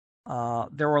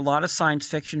 There were a lot of science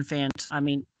fiction fans. I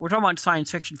mean, we're talking about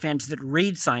science fiction fans that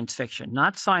read science fiction,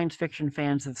 not science fiction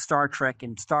fans of Star Trek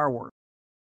and Star Wars.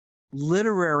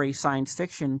 Literary science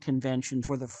fiction conventions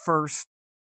were the first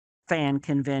fan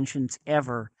conventions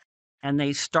ever, and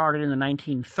they started in the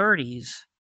 1930s.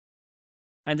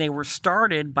 And they were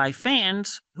started by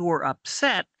fans who were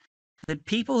upset that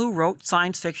people who wrote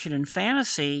science fiction and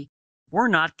fantasy were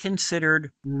not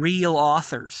considered real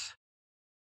authors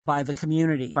by the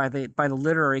community, by the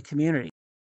literary community.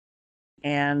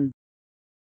 And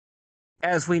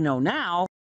as we know now,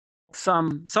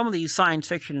 some of these science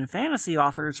fiction and fantasy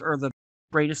authors are the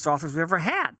greatest authors we ever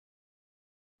had.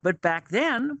 But back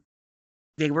then,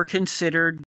 it was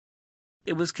considered,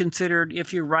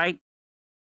 if you write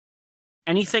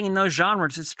anything in those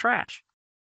genres, it's trash.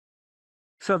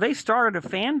 So they started a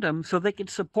fandom so they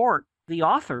could support the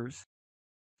authors.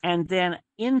 And then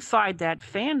inside that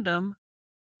fandom,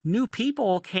 new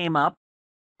people came up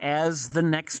as the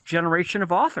next generation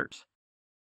of authors.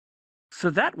 So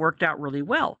that worked out really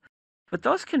well. But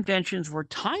those conventions were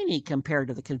tiny compared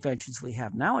to the conventions we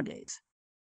have nowadays.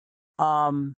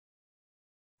 The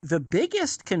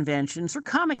biggest conventions are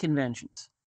comic conventions.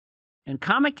 And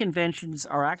comic conventions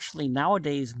are actually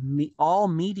nowadays all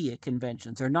media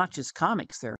conventions. They're not just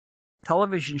comics. They're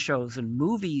television shows and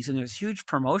movies, and there's huge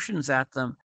promotions at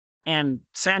them. And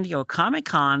San Diego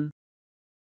Comic-Con,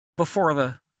 before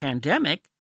the pandemic,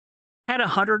 had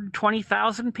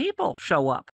 120,000 people show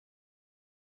up.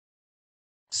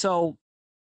 So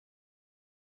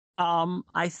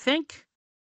I think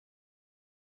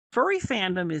furry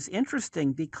fandom is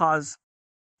interesting because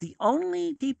the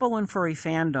only people in furry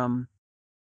fandom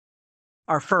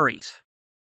are furries.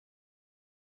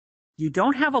 You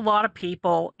don't have a lot of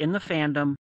people in the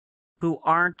fandom who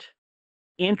aren't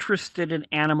interested in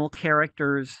animal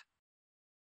characters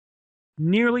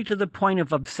nearly to the point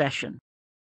of obsession.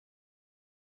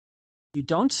 You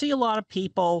don't see a lot of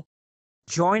people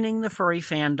joining the furry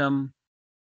fandom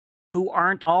who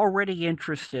aren't already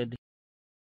interested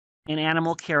in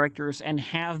animal characters and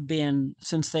have been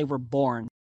since they were born.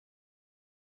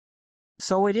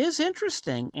 So it is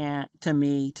interesting to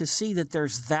me to see that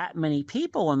there's that many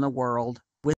people in the world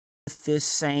with this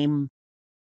same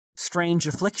strange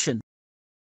affliction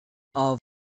of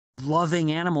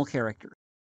loving animal characters.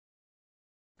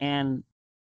 And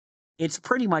it's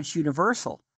pretty much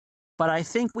universal. But I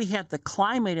think we had the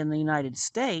climate in the United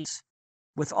States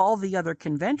with all the other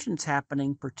conventions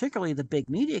happening, particularly the big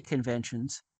media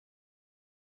conventions,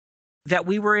 that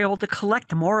we were able to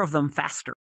collect more of them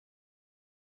faster.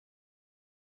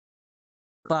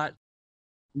 But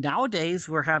nowadays,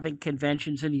 we're having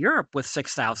conventions in Europe with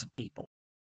 6,000 people.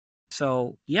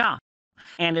 So, yeah.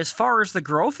 And as far as the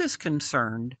growth is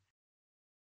concerned,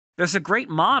 there's a great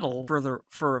model for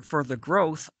the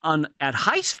growth at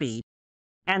high speed,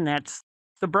 and that's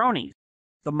the bronies,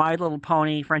 the My Little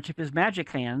Pony Friendship is Magic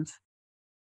fans.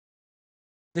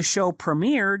 The show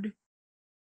premiered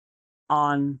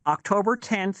on October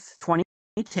 10th,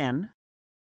 2010.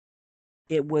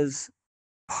 It was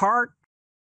part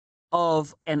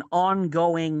of an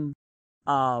ongoing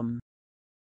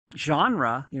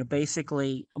genre,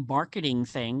 basically a marketing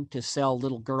thing to sell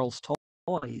little girls'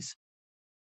 toys.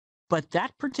 But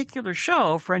that particular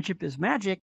show, Friendship is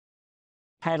Magic,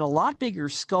 had a lot bigger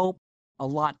scope, a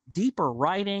lot deeper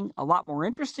writing, a lot more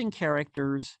interesting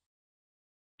characters,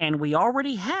 and we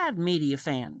already had media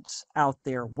fans out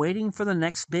there waiting for the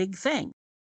next big thing.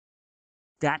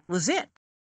 That was it.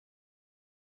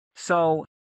 So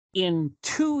in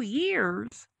 2 years,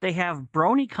 they have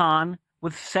BronyCon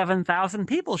with 7,000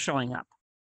 people showing up.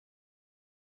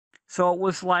 So it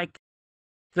was like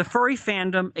the furry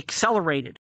fandom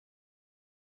accelerated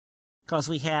because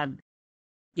we had,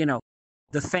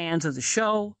 the fans of the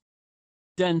show.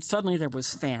 Then suddenly there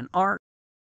was fan art.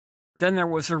 Then there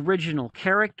was original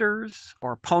characters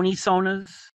or pony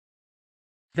sonas.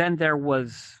 Then there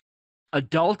was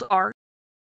adult art.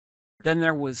 Then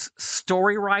there was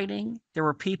story writing. There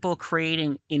were people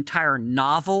creating entire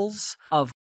novels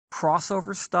of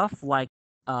crossover stuff, like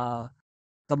the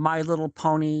My Little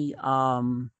Pony.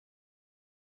 What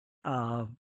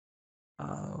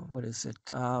is it?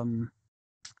 I'm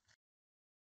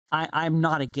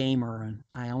not a gamer, and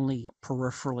I only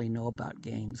peripherally know about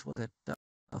games. Was it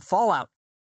Fallout?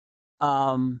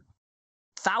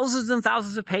 Thousands and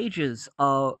thousands of pages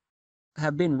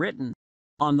have been written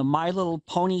on the My Little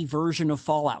Pony version of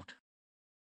Fallout,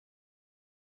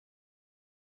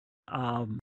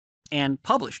 and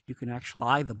published. You can actually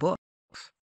buy the books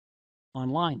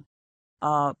online.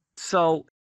 So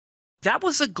that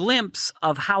was a glimpse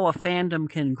of how a fandom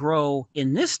can grow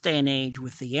in this day and age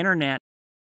with the internet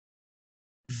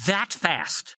that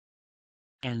fast.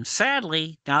 And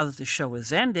sadly, now that the show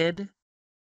has ended,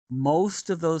 most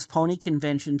of those pony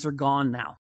conventions are gone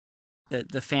now. The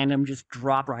fandom just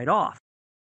dropped right off.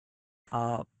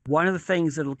 One of the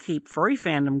things that'll keep furry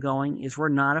fandom going is we're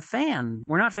not a fan.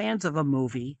 We're not fans of a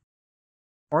movie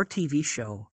or TV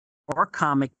show or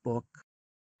comic book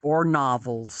or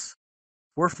novels.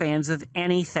 We're fans of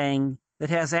anything that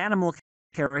has animal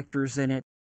characters in it,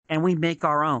 and we make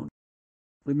our own.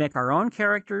 We make our own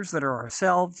characters that are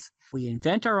ourselves. We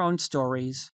invent our own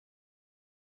stories.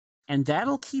 And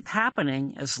that'll keep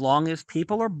happening as long as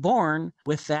people are born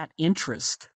with that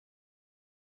interest.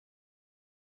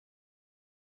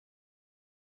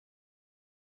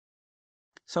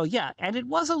 So yeah, and it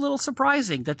was a little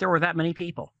surprising that there were that many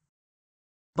people.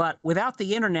 But without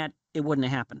the internet, it wouldn't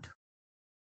have happened.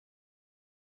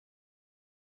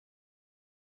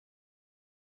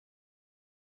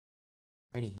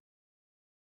 Alrighty.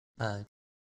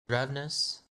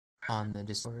 Dravnus on the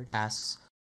Discord asks,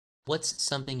 what's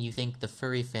something you think the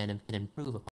furry fandom can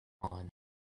improve upon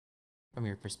from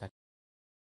your perspective?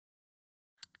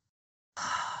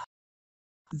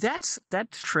 That's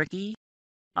tricky.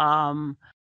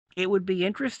 It would be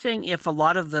interesting if a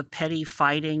lot of the petty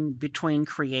fighting between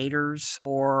creators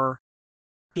or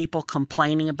people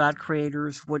complaining about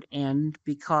creators would end,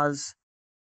 because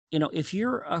if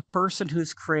you're a person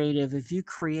who's creative, if you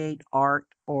create art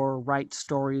or write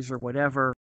stories or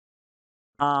whatever,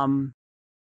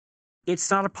 it's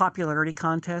not a popularity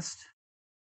contest.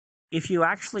 If you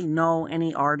actually know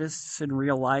any artists in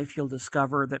real life, you'll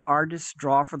discover that artists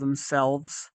draw for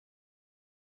themselves,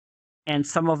 and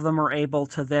some of them are able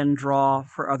to then draw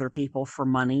for other people for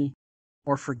money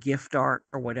or for gift art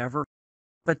or whatever.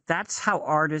 But that's how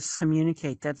artists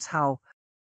communicate. That's how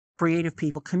creative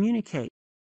people communicate.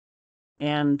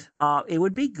 And it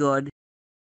would be good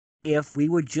if we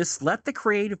would just let the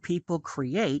creative people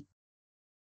create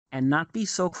and not be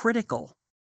so critical.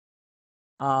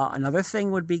 Another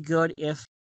thing would be good if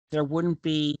there wouldn't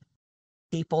be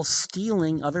people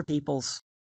stealing other people's,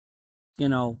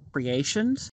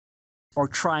 creations, or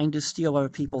trying to steal other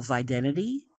people's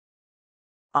identity.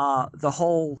 The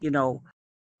whole,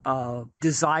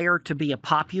 desire to be a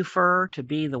popufur, to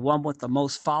be the one with the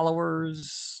most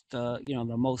followers, the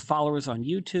most followers on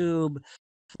YouTube,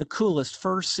 the coolest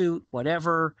fursuit,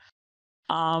 whatever.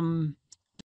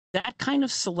 That kind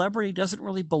of celebrity doesn't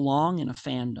really belong in a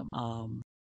fandom.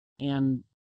 And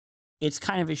it's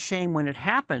kind of a shame when it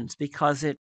happens, because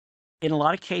in a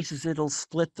lot of cases, it'll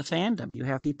split the fandom. You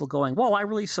have people going, well, I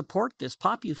really support this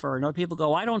popufur, and other people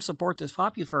go, I don't support this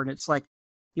popufur. And it's like,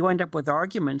 you end up with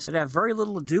arguments that have very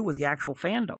little to do with the actual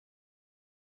fandom.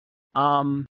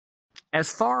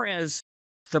 As far as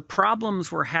the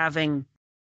problems we're having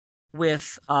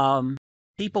with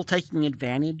people taking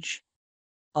advantage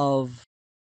of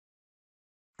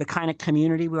the kind of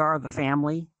community we are, the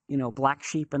family, black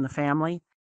sheep in the family,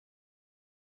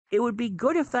 it would be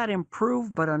good if that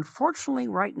improved, but unfortunately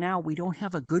right now we don't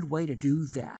have a good way to do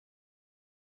that.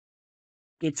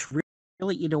 It's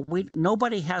really,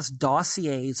 nobody has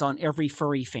dossiers on every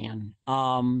furry fan.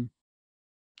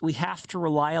 We have to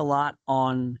rely a lot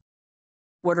on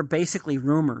what are basically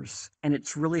rumors, and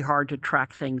it's really hard to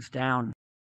track things down.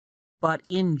 But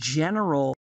in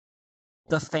general,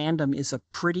 the fandom is a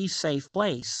pretty safe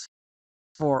place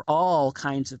for all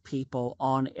kinds of people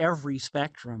on every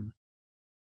spectrum.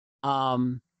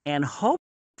 And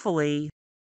hopefully,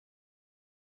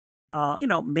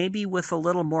 maybe with a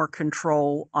little more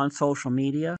control on social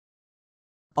media.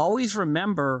 Always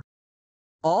remember,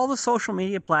 all the social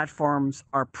media platforms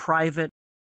are private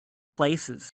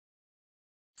places.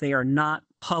 They are not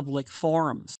public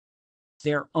forums.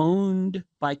 They're owned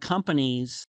by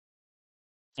companies,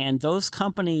 and those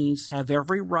companies have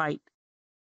every right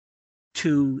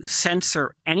to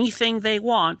censor anything they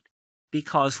want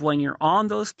because when you're on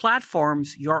those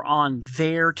platforms, you're on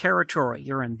their territory.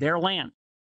 You're in their land.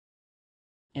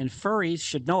 And furries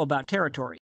should know about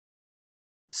territory.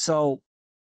 So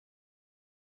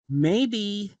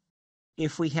maybe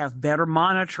if we have better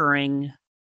monitoring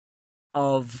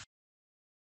of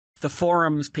the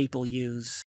forums people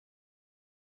use,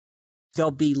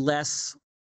 there'll be less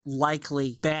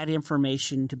likely bad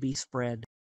information to be spread.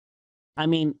 I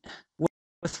mean,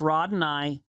 with Rod and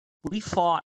I, we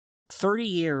fought 30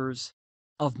 years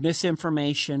of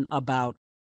misinformation about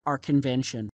our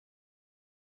convention.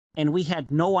 And we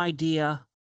had no idea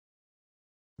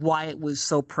why it was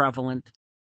so prevalent,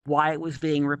 why it was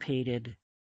being repeated,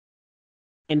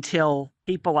 until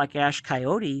people like Ash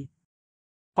Coyote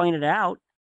pointed out,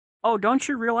 oh, don't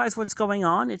you realize what's going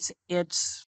on?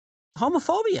 It's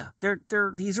homophobia.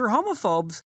 These are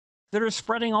homophobes that are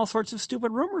spreading all sorts of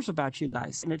stupid rumors about you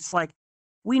guys. And it's like,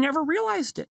 we never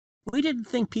realized it. We didn't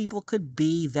think people could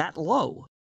be that low,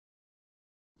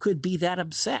 could be that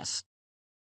obsessed.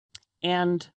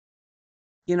 And,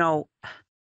 you know,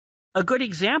 a good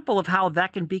example of how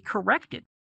that can be corrected.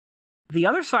 The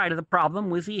other side of the problem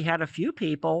was he had a few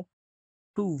people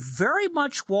who very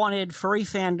much wanted furry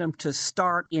fandom to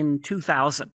start in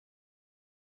 2000.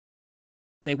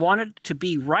 They wanted to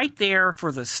be right there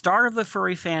for the start of the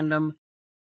furry fandom.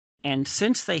 And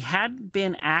since they hadn't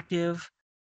been active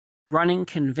running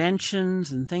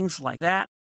conventions and things like that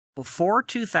before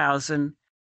 2000,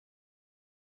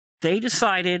 they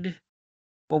decided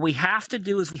what we have to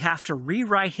do is we have to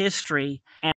rewrite history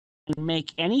and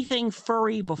make anything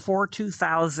furry before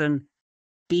 2000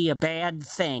 be a bad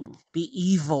thing, be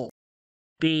evil,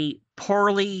 be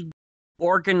poorly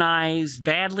organized,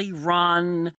 badly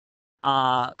run,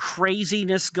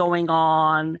 craziness going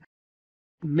on,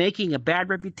 making a bad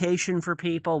reputation for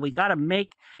people. We got to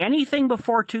make anything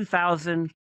before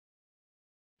 2000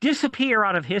 disappear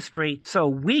out of history so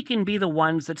we can be the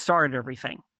ones that started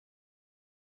everything.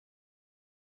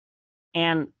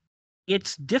 And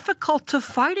it's difficult to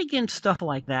fight against stuff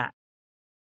like that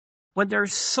when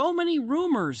there's so many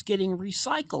rumors getting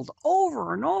recycled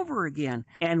over and over again.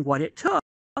 And what it took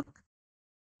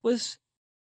was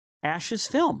Ash's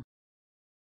film.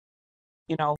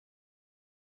 You know,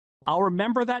 I'll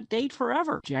remember that date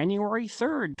forever, January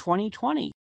 3rd,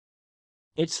 2020.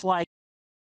 It's like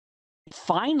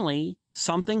finally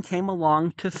something came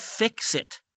along to fix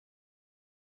it,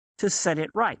 to set it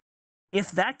right.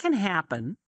 If that can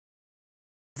happen,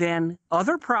 then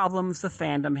other problems the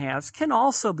fandom has can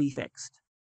also be fixed.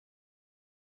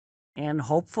 And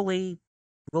hopefully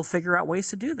we'll figure out ways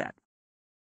to do that.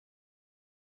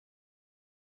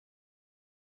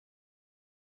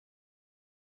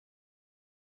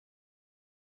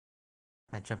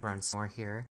 I jump around some more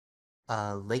here.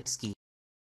 Lake Ski,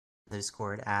 the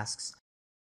Discord, asks,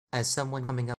 as someone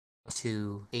coming up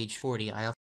to age 40, I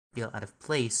often feel out of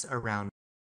place around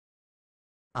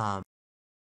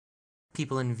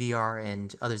people in VR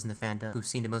and others in the fandom who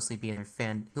seem to mostly be in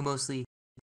their who mostly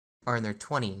are in their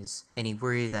 20s, and he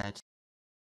worries that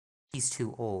he's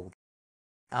too old.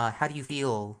 How do you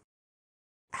feel?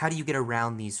 How do you get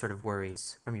around these sort of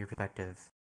worries from your perspective?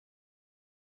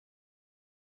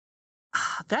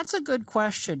 That's a good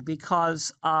question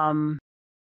because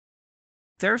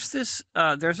there's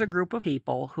a group of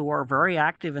people who are very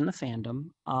active in the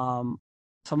fandom.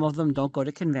 Some of them don't go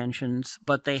to conventions,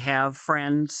 but they have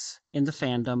friends in the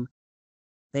fandom.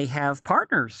 They have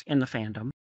partners in the fandom.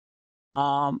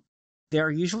 They're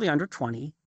usually under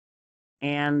 20,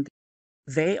 and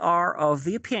they are of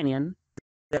the opinion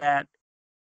that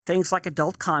things like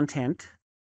adult content,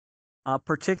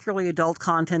 particularly adult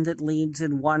content that leads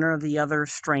in one or the other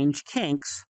strange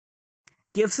kinks,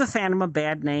 gives the fandom a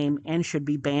bad name and should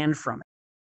be banned from it.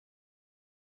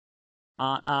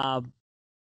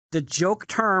 The joke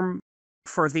term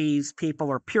for these people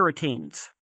are Puritans.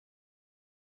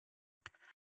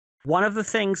 One of the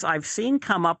things I've seen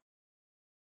come up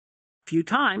a few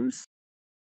times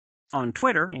on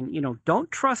Twitter, and don't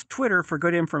trust Twitter for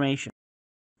good information.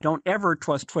 Don't ever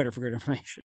trust Twitter for good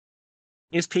information.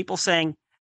 Is people saying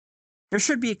there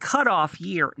should be a cutoff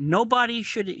year. Nobody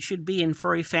should be in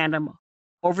furry fandom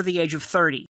over the age of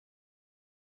 30.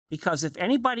 Because if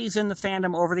anybody's in the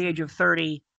fandom over the age of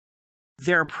 30,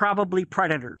 they're probably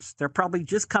predators. They're probably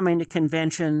just coming to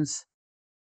conventions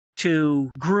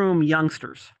to groom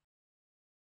youngsters,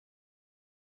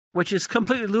 which is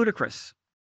completely ludicrous.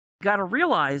 You got to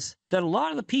realize that a lot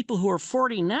of the people who are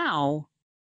 40 now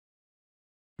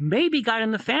maybe got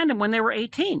in the fandom when they were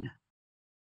 18.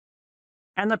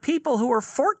 And the people who are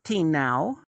 14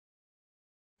 now,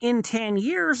 in 10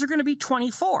 years, are going to be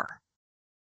 24.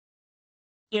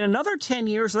 in another 10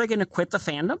 years, are they going to quit the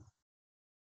fandom?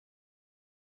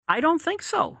 I don't think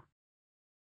so.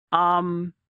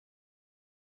 And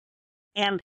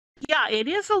yeah, it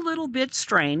is a little bit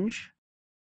strange.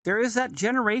 There is that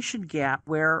generation gap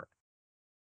where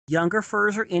younger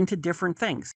furs are into different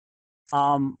things.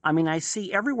 I mean, I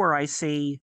see everywhere I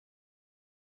see,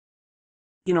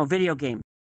 video games.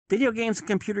 Video games and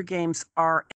computer games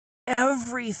are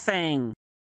everything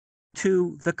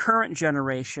to the current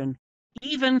generation,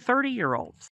 even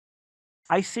 30-year-olds.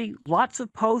 I see lots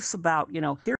of posts about,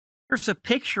 here's a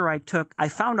picture I took. I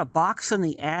found a box in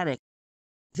the attic.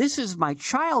 This is my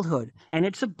childhood. And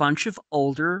it's a bunch of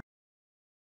older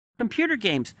computer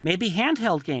games, maybe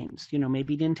handheld games,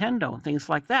 maybe Nintendo and things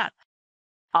like that.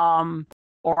 Or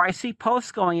I see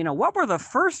posts going, what were the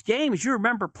first games you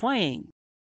remember playing?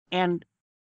 And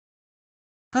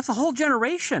that's a whole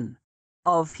generation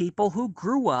of people who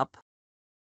grew up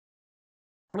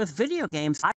with video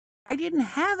games. I didn't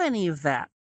have any of that.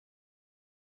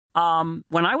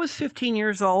 When I was 15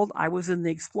 years old, I was in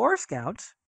the Explorer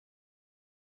Scouts,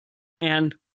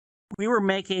 and we were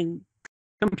making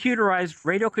computerized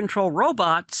radio control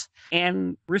robots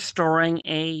and restoring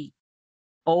a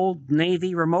old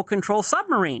Navy remote control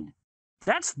submarine.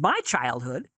 That's my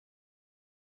childhood.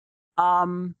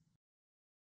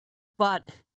 But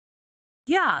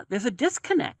yeah, there's a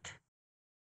disconnect.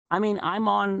 I mean,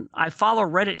 I follow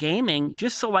Reddit Gaming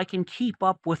just so I can keep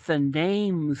up with the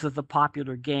names of the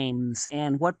popular games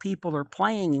and what people are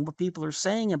playing and what people are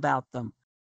saying about them.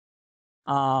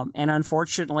 And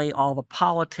unfortunately, all the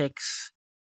politics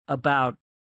about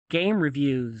game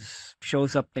reviews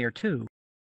shows up there too.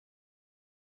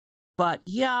 But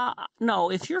yeah,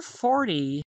 no, if you're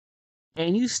 40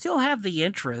 and you still have the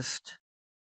interest,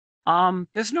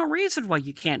 there's no reason why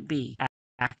you can't be.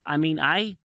 I mean,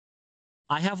 I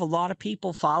have a lot of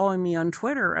people following me on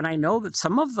Twitter, and I know that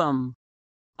some of them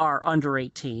are under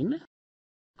 18.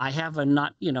 I have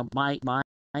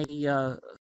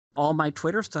all my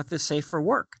Twitter stuff is safe for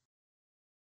work.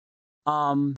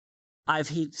 I've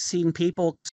seen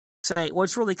people say,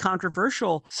 what's really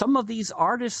controversial, some of these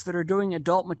artists that are doing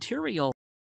adult material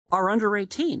are under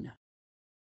 18.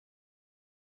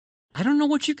 I don't know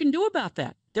what you can do about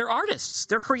that. They're artists.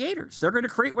 They're creators. They're going to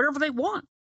create whatever they want.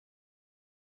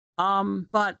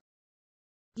 But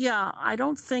yeah, I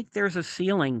don't think there's a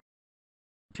ceiling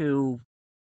to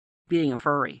being a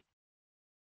furry.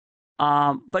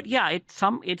 But yeah, it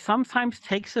sometimes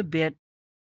takes a bit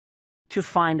to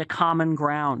find a common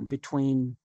ground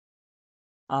between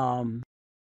the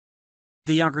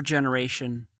younger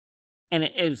generation, and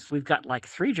we've got like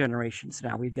 3 generations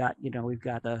now. We've got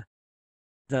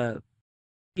the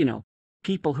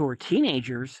people who are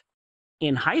teenagers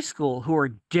in high school who are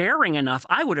daring enough.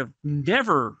 I would have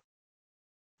never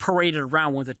paraded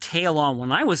around with a tail on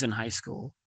when I was in high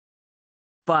school,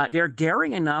 but they're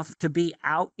daring enough to be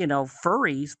out,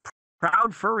 furries,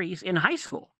 proud furries in high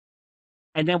school.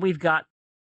 And then we've got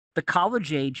the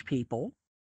college age people,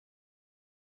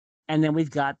 and then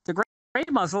we've got the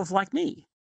Graymuzzles like me.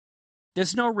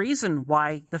 There's no reason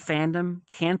why the fandom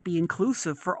can't be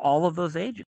inclusive for all of those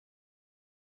ages.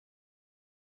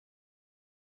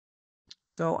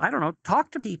 So I don't know,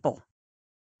 talk to people,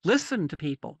 listen to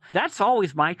people. That's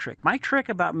always my trick. My trick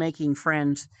about making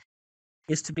friends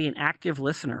is to be an active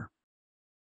listener.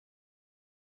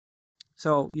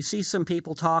 So you see some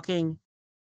people talking,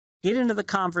 get into the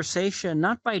conversation,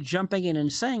 not by jumping in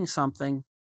and saying something,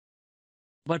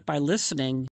 but by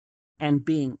listening and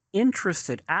being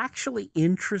interested, actually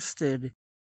interested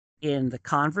in the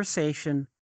conversation,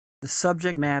 the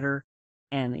subject matter,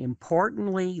 and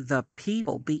importantly, the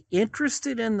people. Be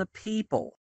interested in the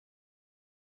people.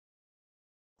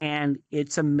 And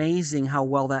it's amazing how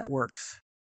well that works.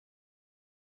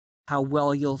 How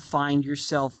well you'll find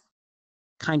yourself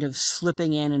kind of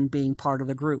slipping in and being part of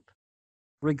the group,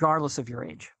 regardless of your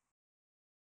age.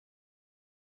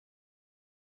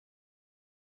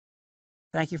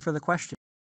 Thank you for the question.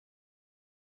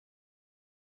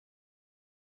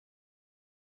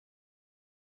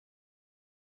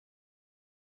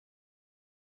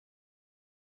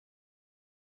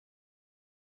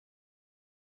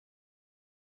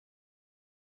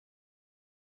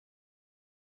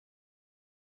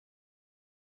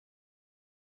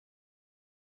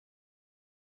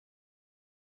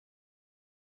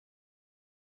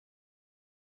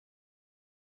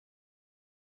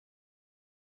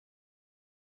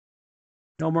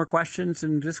 No more questions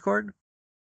in Discord?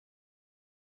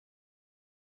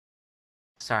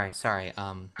 Sorry.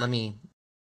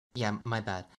 Yeah, my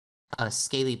bad.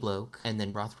 Scaly Bloke and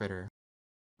then Rothritter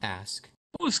ask.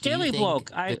 Oh, Scaly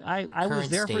Bloke! I was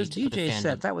current there for his state of the DJ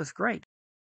set. fandom- That was great.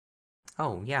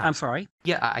 Oh, yeah. I'm sorry.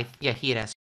 Yeah, he had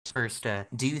asked first,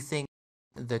 do you think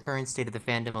the current state of the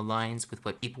fandom aligns with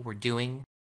what people were doing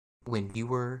when you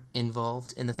were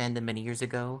involved in the fandom many years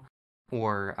ago?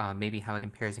 Or maybe how it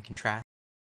compares and contrasts?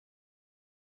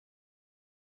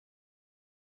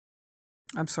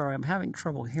 I'm sorry, I'm having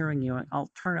trouble hearing you. I'll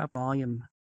turn up volume.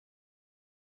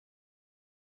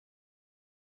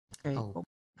 Okay, Oh, what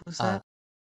was uh, that?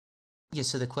 yeah,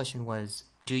 so the question was,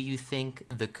 do you think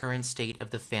the current state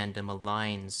of the fandom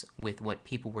aligns with what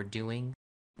people were doing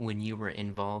when you were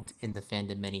involved in the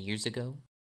fandom many years ago?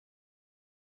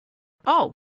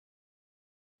 Oh,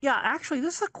 yeah, actually,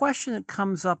 this is a question that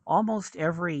comes up almost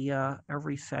every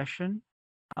session.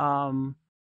 I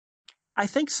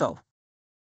think so.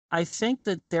 I think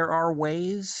that there are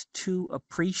ways to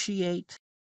appreciate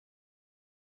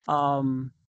animal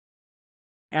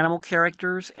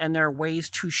characters, and there are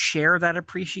ways to share that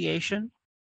appreciation.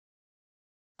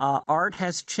 Art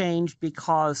has changed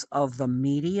because of the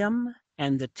medium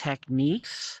and the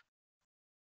techniques,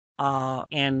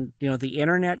 and the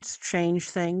internet's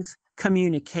changed things.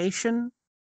 Communication,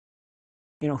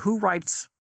 who writes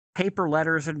paper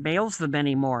letters and mails them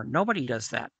anymore? Nobody does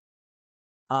that.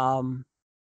 Um,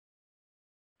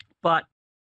 but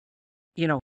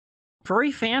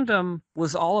furry fandom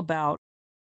was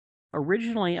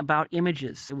originally about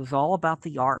images. It was all about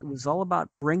the art. It was all about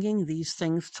bringing these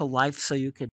things to life so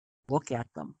you could look at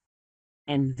them.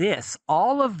 And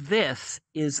all of this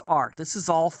is art. This is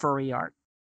all furry art.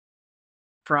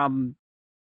 From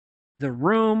the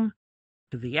room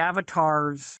to the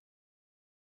avatars.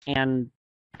 And,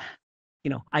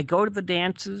 I go to the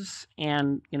dances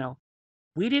and,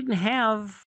 we didn't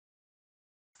have,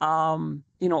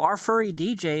 our furry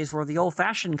DJs were the old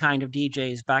fashioned kind of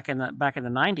DJs back in the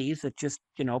 90s that just,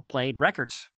 played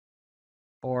records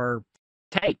or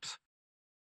tapes.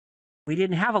 We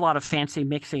didn't have a lot of fancy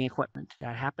mixing equipment.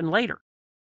 That happened later.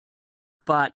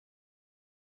 But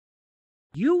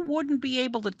you wouldn't be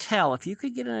able to tell if you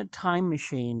could get in a time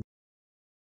machine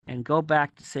and go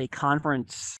back to, say,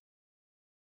 Conference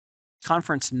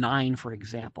 9, for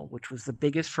example, which was the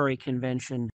biggest furry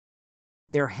convention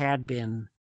there had been,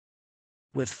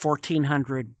 with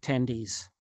 1,400 attendees.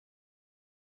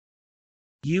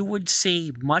 You would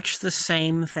see much the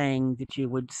same thing that you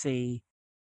would see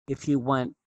if you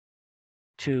went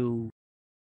to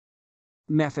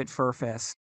Method Fur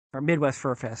Fest, or Midwest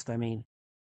Fur Fest, in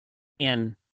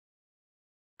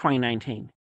 2019.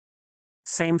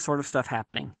 Same sort of stuff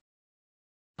happening.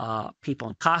 People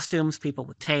in costumes, people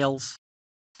with tails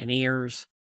and ears,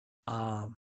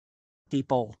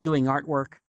 people doing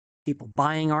artwork, people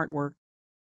buying artwork,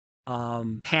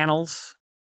 panels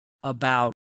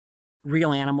about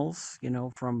real animals,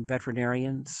 from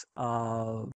veterinarians,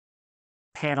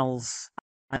 panels.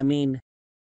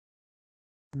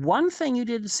 One thing you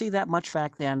didn't see that much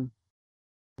back then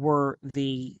were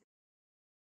the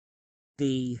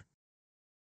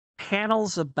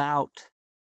panels about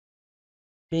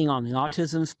being on the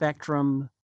autism spectrum,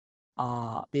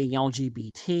 being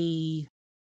LGBT,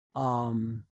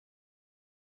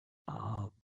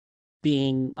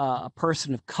 being a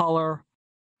person of color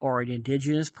or an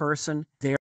indigenous person.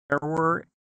 There were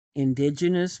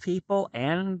indigenous people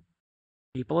and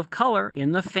people of color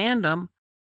in the fandom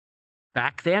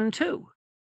back then too.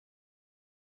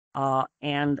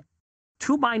 And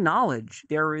to my knowledge,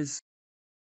 there is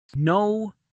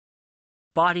no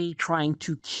body trying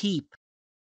to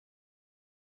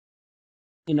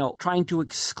trying to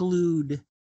exclude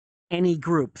any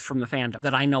groups from the fandom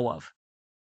that I know of,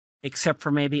 except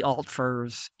for maybe alt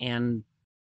furs, and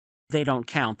they don't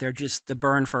count. They're just the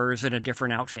burn furs in a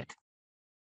different outfit.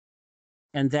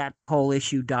 And that whole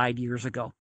issue died years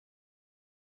ago.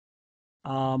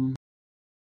 So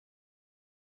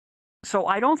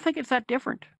I don't think it's that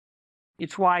different.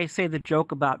 It's why I say the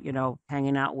joke about,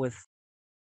 hanging out with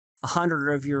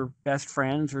 100 of your best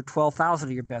friends or 12,000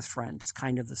 of your best friends. It's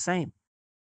kind of the same.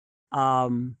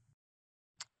 One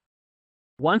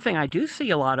thing I do see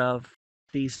a lot of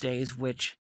these days,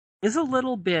 which is a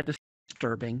little bit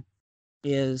disturbing,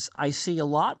 is I see a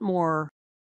lot more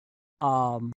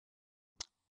talk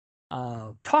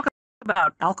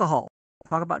about alcohol,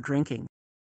 talk about drinking,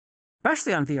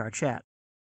 especially on VR chat.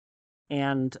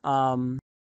 And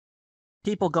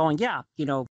people going, yeah,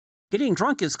 getting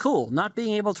drunk is cool. Not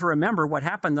being able to remember what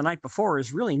happened the night before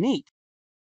is really neat.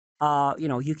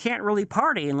 You can't really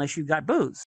party unless you've got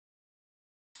booze.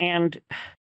 And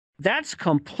that's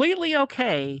completely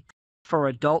okay for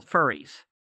adult furries.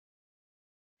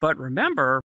 But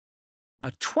remember,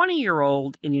 a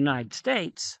 20-year-old in the United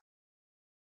States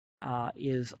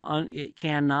it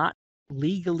cannot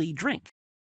legally drink.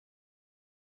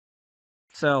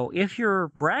 So if you're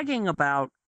bragging about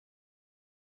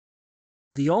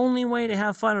the only way to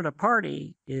have fun at a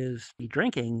party is be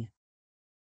drinking,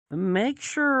 make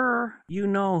sure you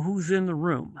know who's in the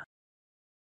room.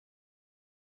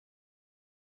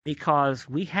 Because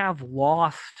we have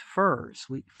lost furs.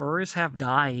 Furs have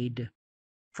died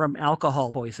from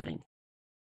alcohol poisoning.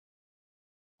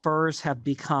 Furs have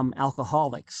become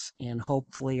alcoholics and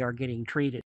hopefully are getting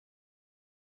treated.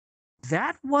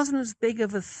 That wasn't as big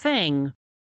of a thing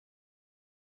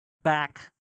back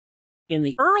in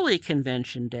the early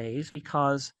convention days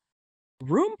because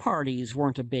room parties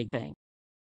weren't a big thing.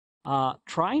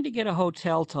 Trying to get a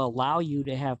hotel to allow you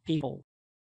to have people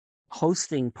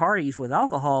hosting parties with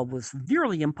alcohol was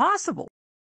nearly impossible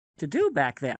to do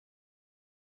back then.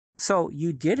 So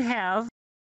you did have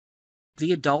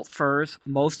the adult furs,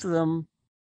 most of them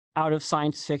out of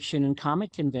science fiction and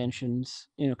comic conventions,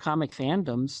 comic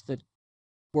fandoms that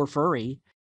were furry,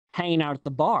 hanging out at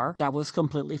the bar. That was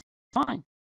completely fine.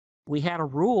 We had a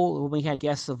rule when we had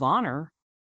guests of honor.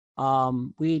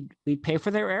 We'd pay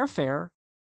for their airfare,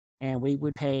 and we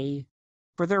would pay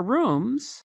for their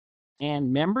rooms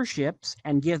and memberships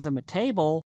and give them a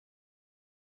table,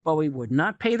 but we would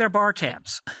not pay their bar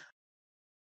tabs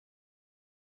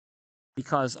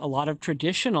because a lot of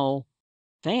traditional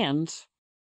fans,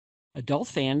 adult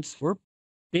fans, were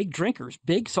big drinkers,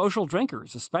 big social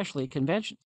drinkers, especially at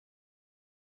conventions.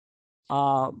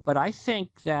 But I think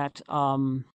that,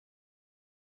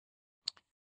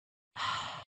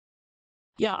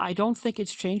 yeah, I don't think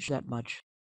it's changed that much.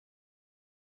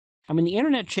 I mean, the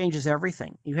internet changes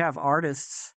everything. You have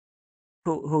artists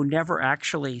who never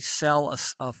actually sell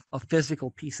a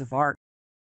physical piece of art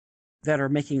that are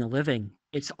making a living.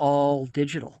 It's all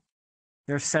digital.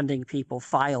 They're sending people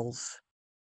files.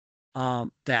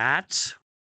 That's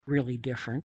really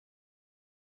different.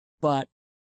 But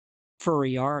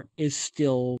furry art is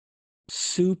still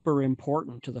super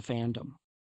important to the fandom.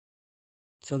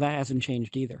 So that hasn't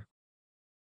changed either.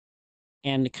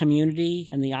 And the community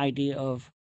and the idea of,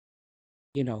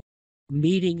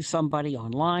 meeting somebody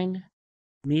online,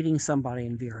 meeting somebody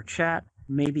in VR chat,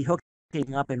 maybe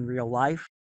hooking up in real life,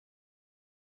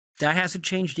 that hasn't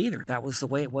changed either. That was the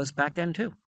way it was back then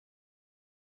too.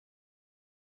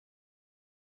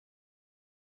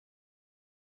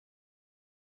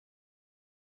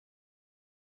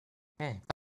 Okay.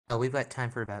 We've got time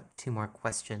for about 2 more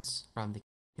questions from the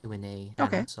Q&A panel.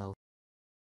 Okay. So,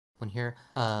 one here,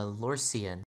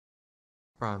 Lorcian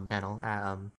from panel.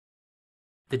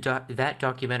 That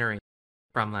documentary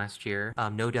from last year,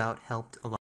 no doubt helped a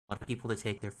lot of people to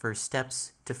take their first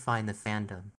steps to find the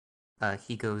fandom.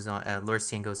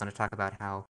 Lorcian goes on to talk about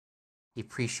how he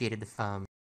appreciated the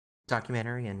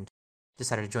documentary and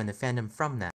decided to join the fandom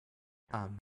from that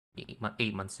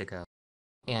 8 months ago.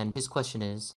 And his question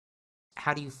is,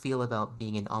 how do you feel about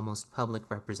being an almost public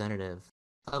representative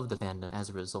of the fandom as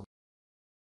a result?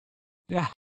 Yeah.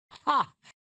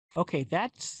 Okay,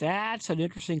 that's an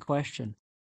interesting question.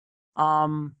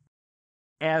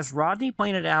 As Rodney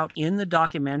pointed out in the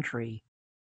documentary,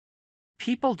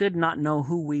 people did not know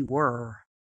who we were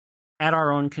at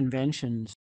our own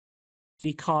conventions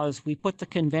because we put the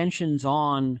conventions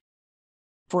on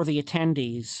for the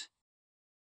attendees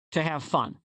to have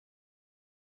fun.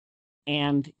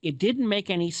 And it didn't make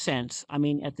any sense. I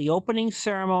mean, at the opening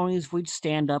ceremonies, we'd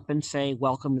stand up and say,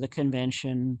 "Welcome to the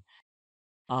convention."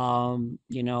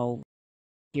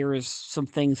 Here is some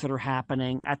things that are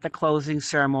happening. At the closing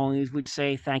ceremonies, we'd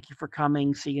say, "Thank you for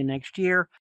coming. See you next year."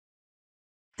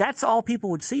 That's all people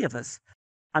would see of us.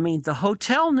 I mean, the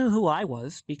hotel knew who I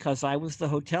was because I was the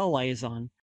hotel liaison.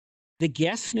 The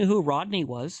guests knew who Rodney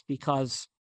was because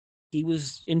he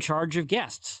was in charge of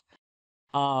guests.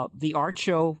 The art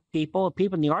show people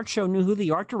in the art show knew who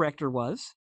the art director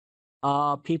was.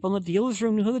 People in the dealer's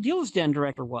room knew who the dealer's den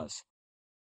director was.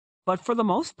 But for the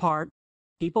most part,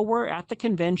 people were at the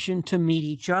convention to meet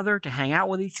each other, to hang out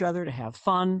with each other, to have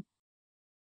fun.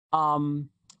 And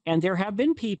there have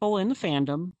been people in the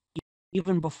fandom,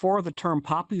 even before the term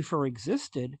popufur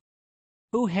existed,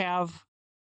 who have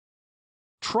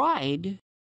tried,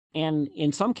 and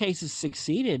in some cases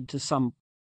succeeded to some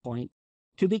point,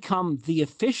 to become the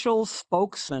official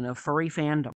spokesman of furry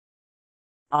fandom.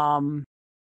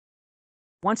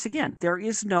 Once again, there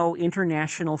is no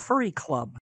international furry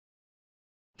club.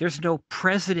 There's no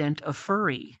president of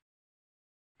furry.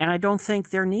 And I don't think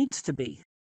there needs to be.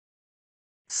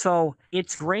 So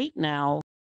it's great now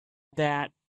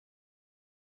that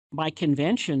my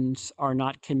conventions are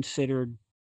not considered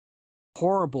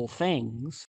horrible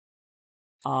things.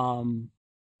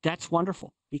 That's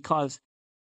wonderful because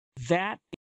that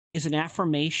is an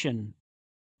affirmation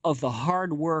of the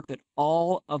hard work that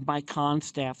all of my con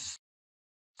staffs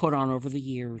put on over the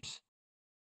years,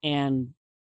 and,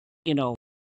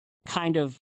 kind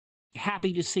of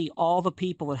happy to see all the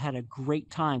people that had a great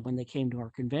time when they came to our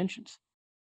conventions.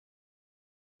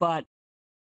 But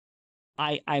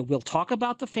I will talk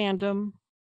about the fandom,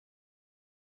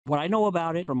 what I know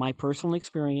about it from my personal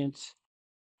experience.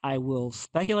 I will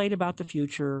speculate about the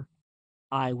future.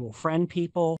 I will friend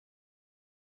people.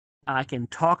 I can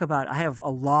talk about, I have a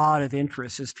lot of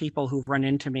interests, as people who've run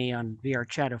into me on VR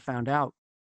chat have found out.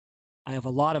 I have a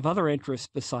lot of other interests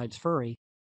besides furry.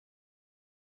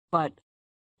 But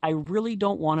I really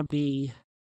don't want to be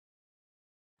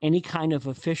any kind of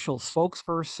official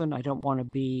spokesperson. I don't want to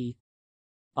be,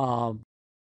 a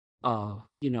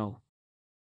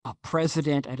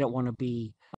president. I don't want to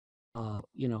be, a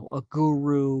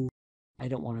guru. I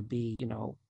don't want to be,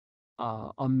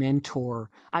 a mentor.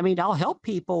 I mean, I'll help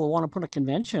people who want to put a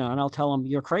convention on. I'll tell them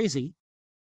you're crazy,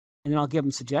 and then I'll give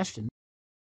them suggestions.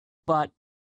 But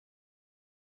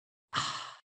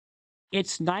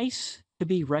it's nice to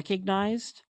be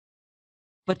recognized,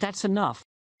 but that's enough.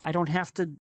 I don't have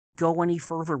to go any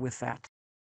further with that.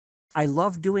 I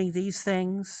love doing these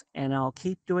things, and I'll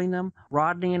keep doing them.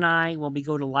 Rodney and I, when we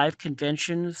go to live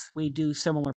conventions, we do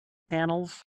similar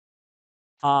panels.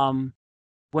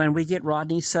 When we get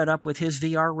Rodney set up with his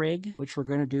VR rig, which we're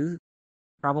going to do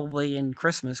probably in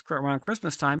Christmas, around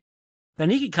Christmas time, then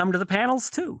he can come to the panels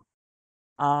too.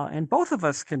 And both of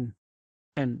us can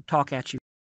talk at you.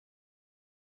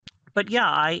 But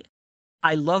yeah,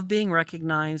 I love being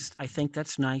recognized. I think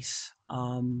that's nice.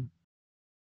 I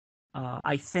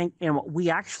think, and we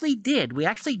actually did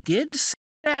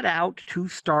set out to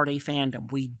start a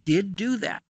fandom. We did do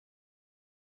that.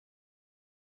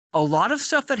 A lot of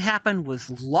stuff that happened was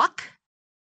luck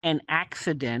and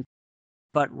accident,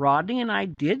 but Rodney and I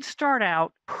did start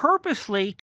out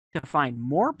purposely to find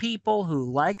more people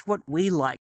who liked what we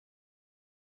liked.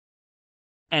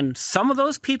 And some of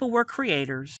those people were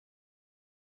creators,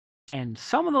 and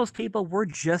some of those people were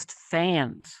just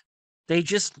fans. They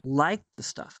just liked the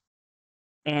stuff.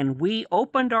 And we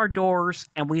opened our doors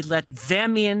and we let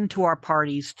them into our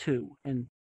parties too. And,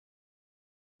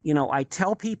 I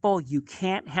tell people you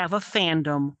can't have a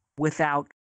fandom without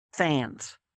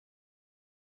fans.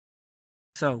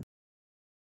 So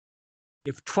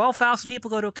if 12,000 people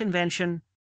go to a convention,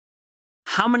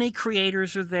 how many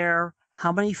creators are there?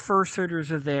 How many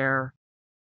fursuiters are there?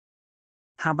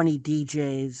 How many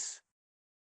DJs?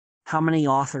 How many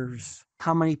authors?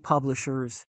 How many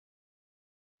publishers?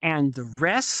 And the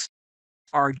rest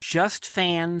are just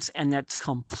fans, and that's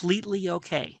completely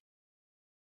okay.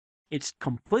 It's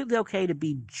completely okay to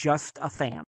be just a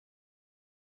fan.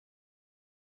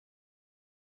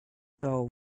 So,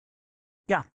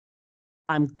 yeah,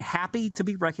 I'm happy to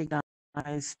be recognized.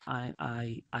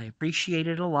 I appreciate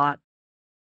it a lot.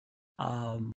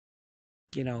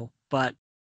 But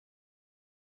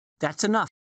that's enough.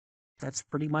 That's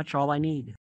pretty much all I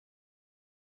need.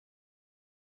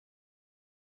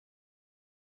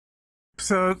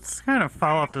 So it's kind of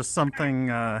follow up to something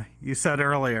you said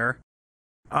earlier.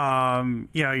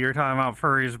 You're talking about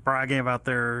furries bragging about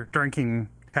their drinking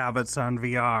habits on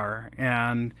VR,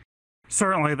 and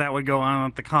certainly that would go on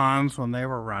at the cons when they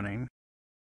were running.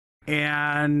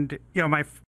 And my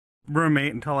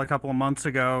roommate until a couple of months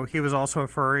ago, he was also a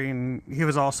furry and he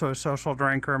was also a social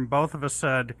drinker, and both of us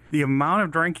said the amount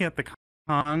of drinking at the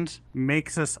cons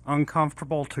makes us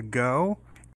uncomfortable to go,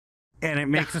 and it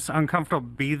makes us uncomfortable to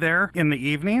be there in the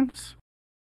evenings.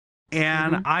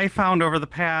 And I found over the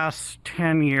past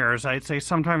 10 years, I'd say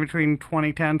sometime between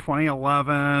 2010,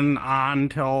 2011, on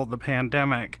until the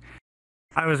pandemic,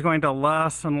 I was going to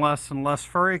less and less and less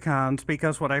furry cons,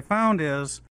 because what I found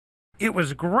is it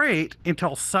was great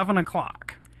until 7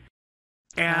 o'clock.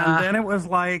 And then it was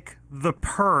like the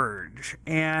purge,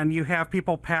 and you have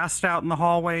people passed out in the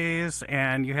hallways,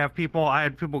 and I had people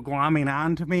glomming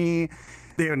onto me.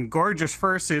 They had gorgeous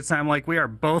fursuits, and I'm like, we are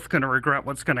both going to regret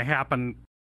what's going to happen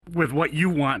with what you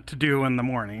want to do in the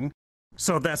morning.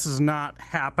 So this is not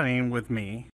happening with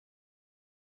me.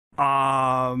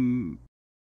 All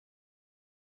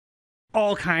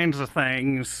kinds of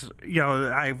things.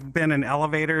 I've been in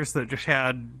elevators that just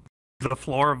had the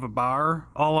floor of a bar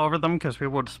all over them because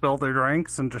people would spill their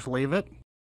drinks and just leave it.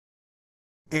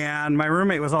 And my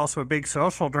roommate was also a big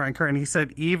social drinker, and he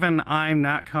said, even I'm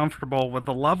not comfortable with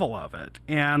the level of it.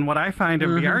 And what I find in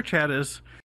VR chat is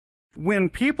when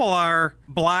people are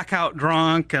blackout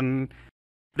drunk and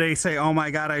they say, oh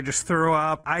my God, I just threw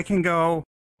up, I can go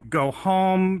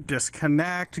home,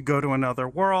 disconnect, go to another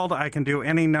world. I can do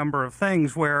any number of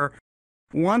things where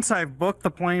once I've booked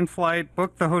the plane flight,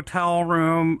 booked the hotel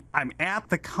room, I'm at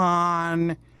the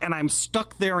con, and I'm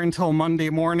stuck there until Monday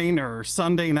morning or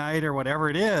Sunday night or whatever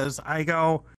it is, I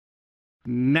go,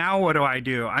 now what do I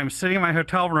do? I'm sitting in my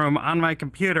hotel room on my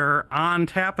computer on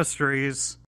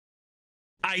Tapestries.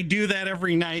 I do that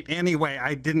every night anyway.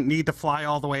 I didn't need to fly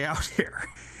all the way out here.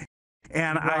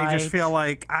 And I just feel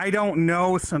like, I don't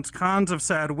know, since cons have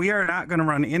said we are not going to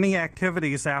run any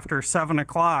activities after 7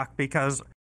 o'clock because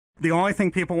the only thing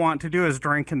people want to do is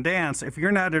drink and dance. If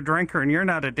you're not a drinker and you're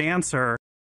not a dancer,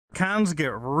 cons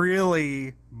get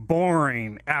really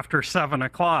boring after 7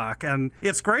 o'clock. And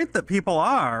it's great that people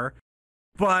are,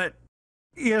 but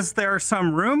is there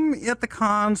some room at the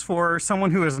cons for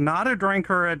someone who is not a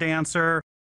drinker or a dancer,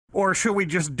 or should we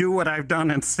just do what I've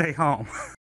done and stay home?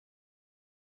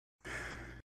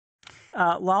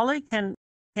 Lolly, can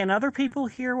other people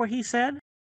hear what he said?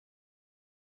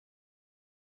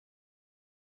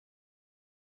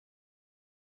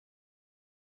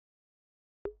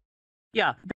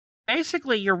 Yeah,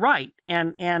 basically you're right,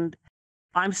 and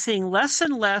I'm seeing less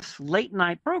and less late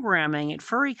night programming at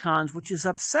furry cons, which is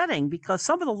upsetting because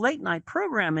some of the late night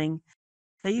programming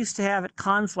they used to have at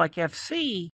cons like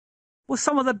FC was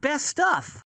some of the best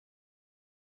stuff.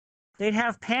 They'd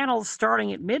have panels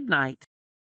starting at midnight.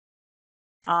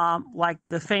 Like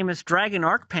the famous Dragon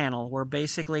Arc panel, where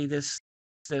basically this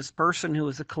person who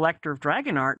was a collector of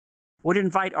Dragon Art would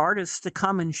invite artists to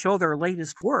come and show their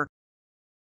latest work,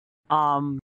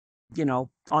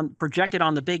 projected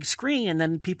on the big screen, and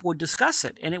then people would discuss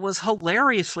it, and it was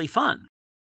hilariously fun.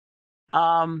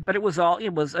 But it was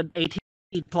an 18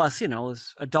 plus, it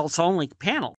was adults only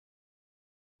panel.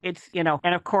 It's, and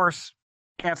of course,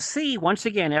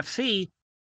 FC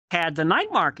had the night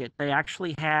market. They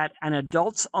actually had an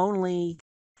adults-only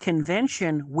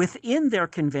convention within their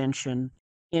convention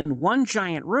in one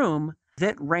giant room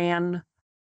that ran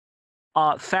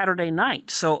Saturday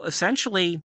night. So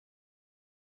essentially,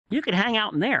 you could hang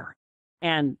out in there.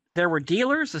 And there were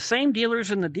dealers, the same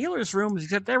dealers in the dealers' rooms,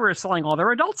 except they were selling all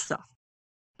their adult stuff.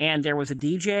 And there was a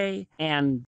DJ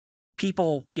and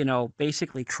people,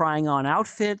 basically trying on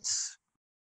outfits,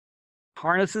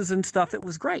 harnesses and stuff. It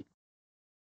was great.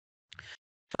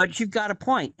 But you've got a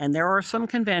point, and there are some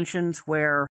conventions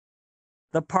where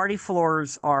the party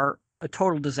floors are a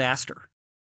total disaster.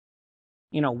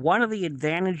 One of the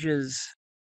advantages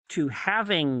to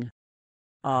having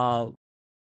to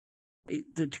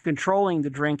controlling the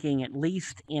drinking, at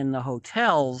least in the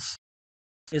hotels,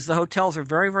 is the hotels are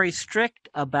very, very strict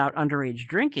about underage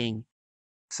drinking.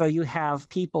 So you have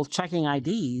people checking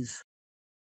IDs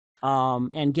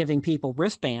and giving people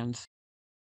wristbands.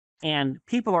 And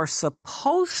people are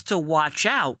supposed to watch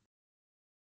out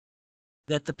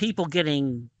that the people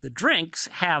getting the drinks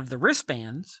have the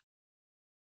wristbands,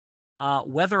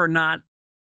 whether or not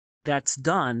that's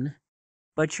done.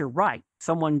 But you're right.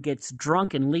 Someone gets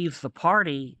drunk and leaves the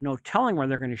party, no telling where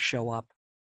they're going to show up.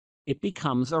 It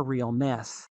becomes a real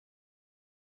mess.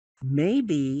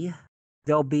 Maybe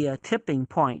there'll be a tipping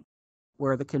point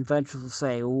where the conventions will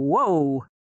say, whoa,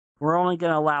 we're only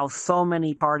going to allow so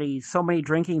many parties, so many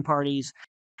drinking parties.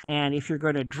 And if you're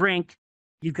going to drink,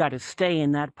 you've got to stay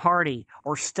in that party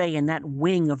or stay in that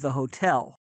wing of the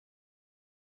hotel.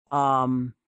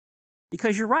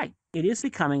 Because you're right, it is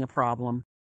becoming a problem.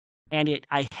 And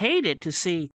I hate it to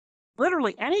see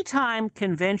literally anytime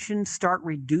conventions start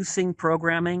reducing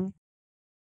programming.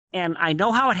 And I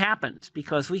know how it happens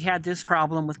because we had this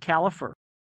problem with Califer,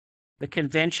 the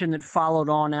convention that followed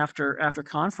on after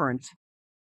conference.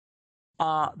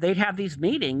 They'd have these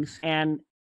meetings, and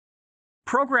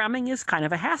programming is kind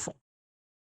of a hassle.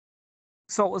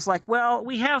 So it was like, well,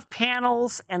 we have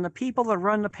panels, and the people that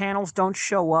run the panels don't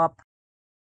show up.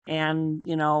 And,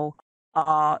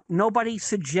 nobody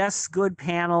suggests good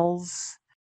panels.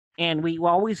 And we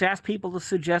always ask people to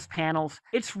suggest panels.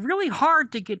 It's really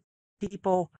hard to get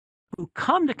people who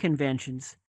come to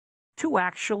conventions to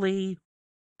actually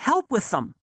help with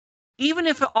them. Even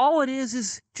if all it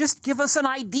is just give us an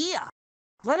idea.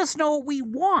 Let us know what we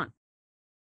want.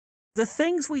 The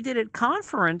things we did at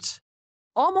conference,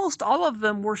 almost all of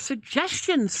them were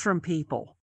suggestions from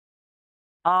people.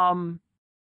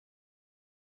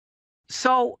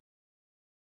 So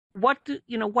what does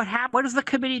the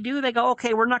committee do? They go,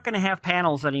 okay, we're not going to have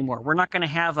panels anymore. We're not going to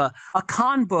have a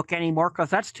con book anymore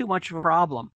because that's too much of a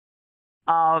problem.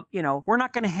 We're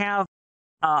not going to have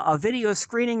a video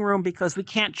screening room because we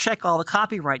can't check all the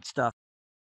copyright stuff.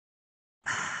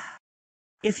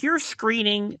 If you're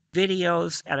screening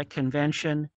videos at a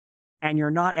convention and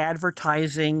you're not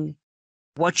advertising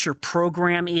what your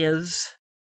program is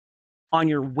on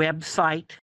your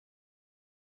website,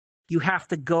 You have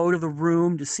to go to the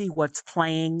room to see what's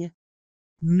playing.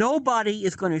 Nobody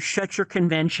is going to shut your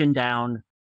convention down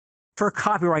for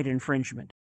copyright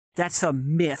infringement. That's a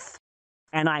myth.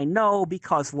 And I know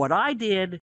because what I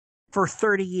did for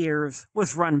 30 years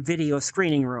was run video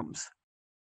screening rooms.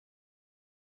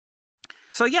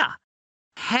 So yeah,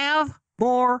 have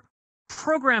more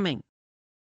programming.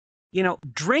 You know,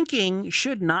 drinking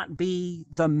should not be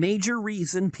the major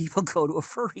reason people go to a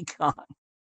furry con.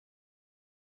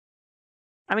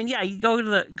 I mean, yeah, you go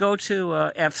to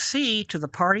FC, to the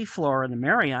party floor in the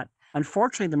Marriott.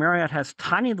 Unfortunately, the Marriott has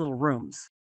tiny little rooms.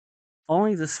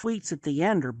 Only the suites at the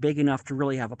end are big enough to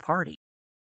really have a party.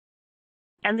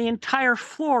 And the entire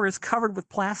floor is covered with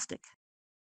plastic.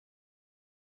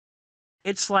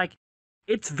 It's like,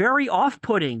 it's very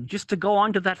off-putting just to go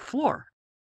onto that floor.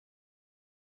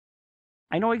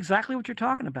 I know exactly what you're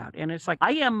talking about. And it's like,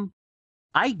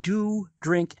 I do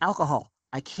drink alcohol.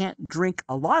 I can't drink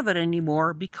a lot of it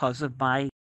anymore because of my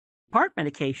heart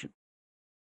medication.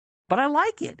 But I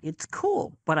like it. It's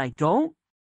cool. But I don't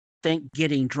think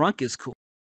getting drunk is cool.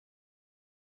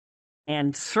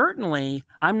 And certainly,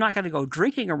 I'm not going to go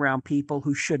drinking around people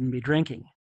who shouldn't be drinking.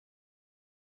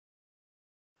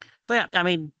 But yeah, I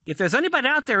mean, if there's anybody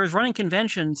out there who's running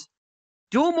conventions,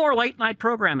 do more late night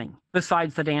programming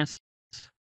besides the dance.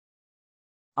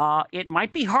 It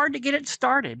might be hard to get it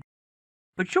started,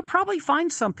 but you'll probably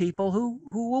find some people who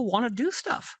will want to do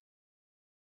stuff.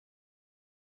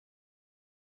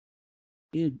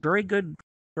 Very good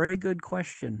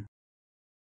question.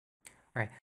 All right.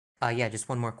 Yeah, just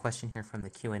one more question here from the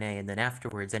Q&A, and then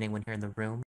afterwards, anyone here in the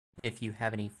room, if you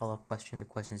have any follow-up questions or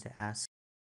questions to ask.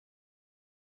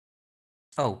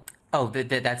 That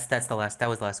was the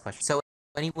last question. So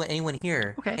anyone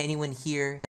here, Okay. anyone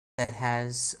here that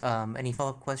has any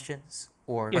follow-up questions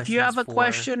or If you have a for...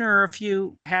 question, or if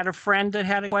you had a friend that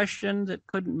had a question that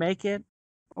couldn't make it,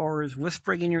 or is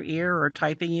whispering in your ear or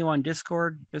typing you on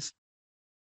Discord, just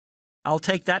I'll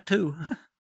take that too.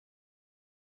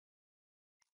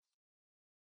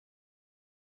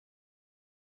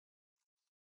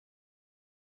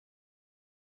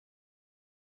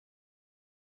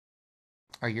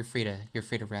 Or you're free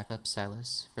to wrap up,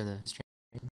 Sylys, for the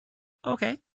stream.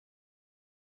 Okay.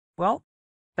 Well,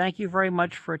 thank you very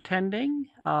much for attending.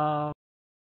 I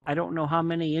don't know how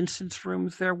many instance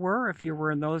rooms there were. If you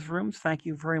were in those rooms, thank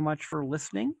you very much for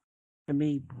listening to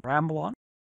me ramble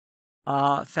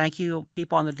on. Thank you,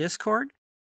 people on the Discord.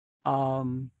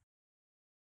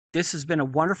 This has been a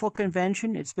wonderful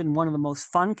convention. It's been one of the most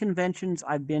fun conventions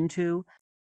I've been to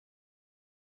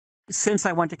since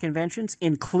I went to conventions,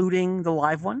 including the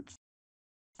live ones.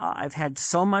 I've had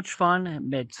so much fun,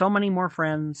 made so many more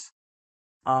friends,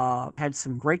 had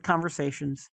some great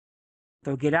conversations.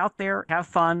 So get out there, have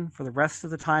fun for the rest of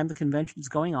the time the convention's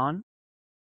going on.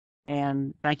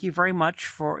 And thank you very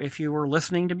much if you were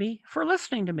listening to me, for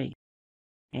listening to me.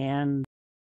 And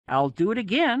I'll do it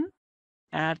again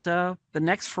at the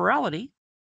next Furality,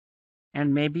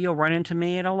 and maybe you'll run into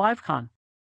me at a live con.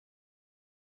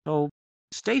 So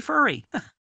stay furry.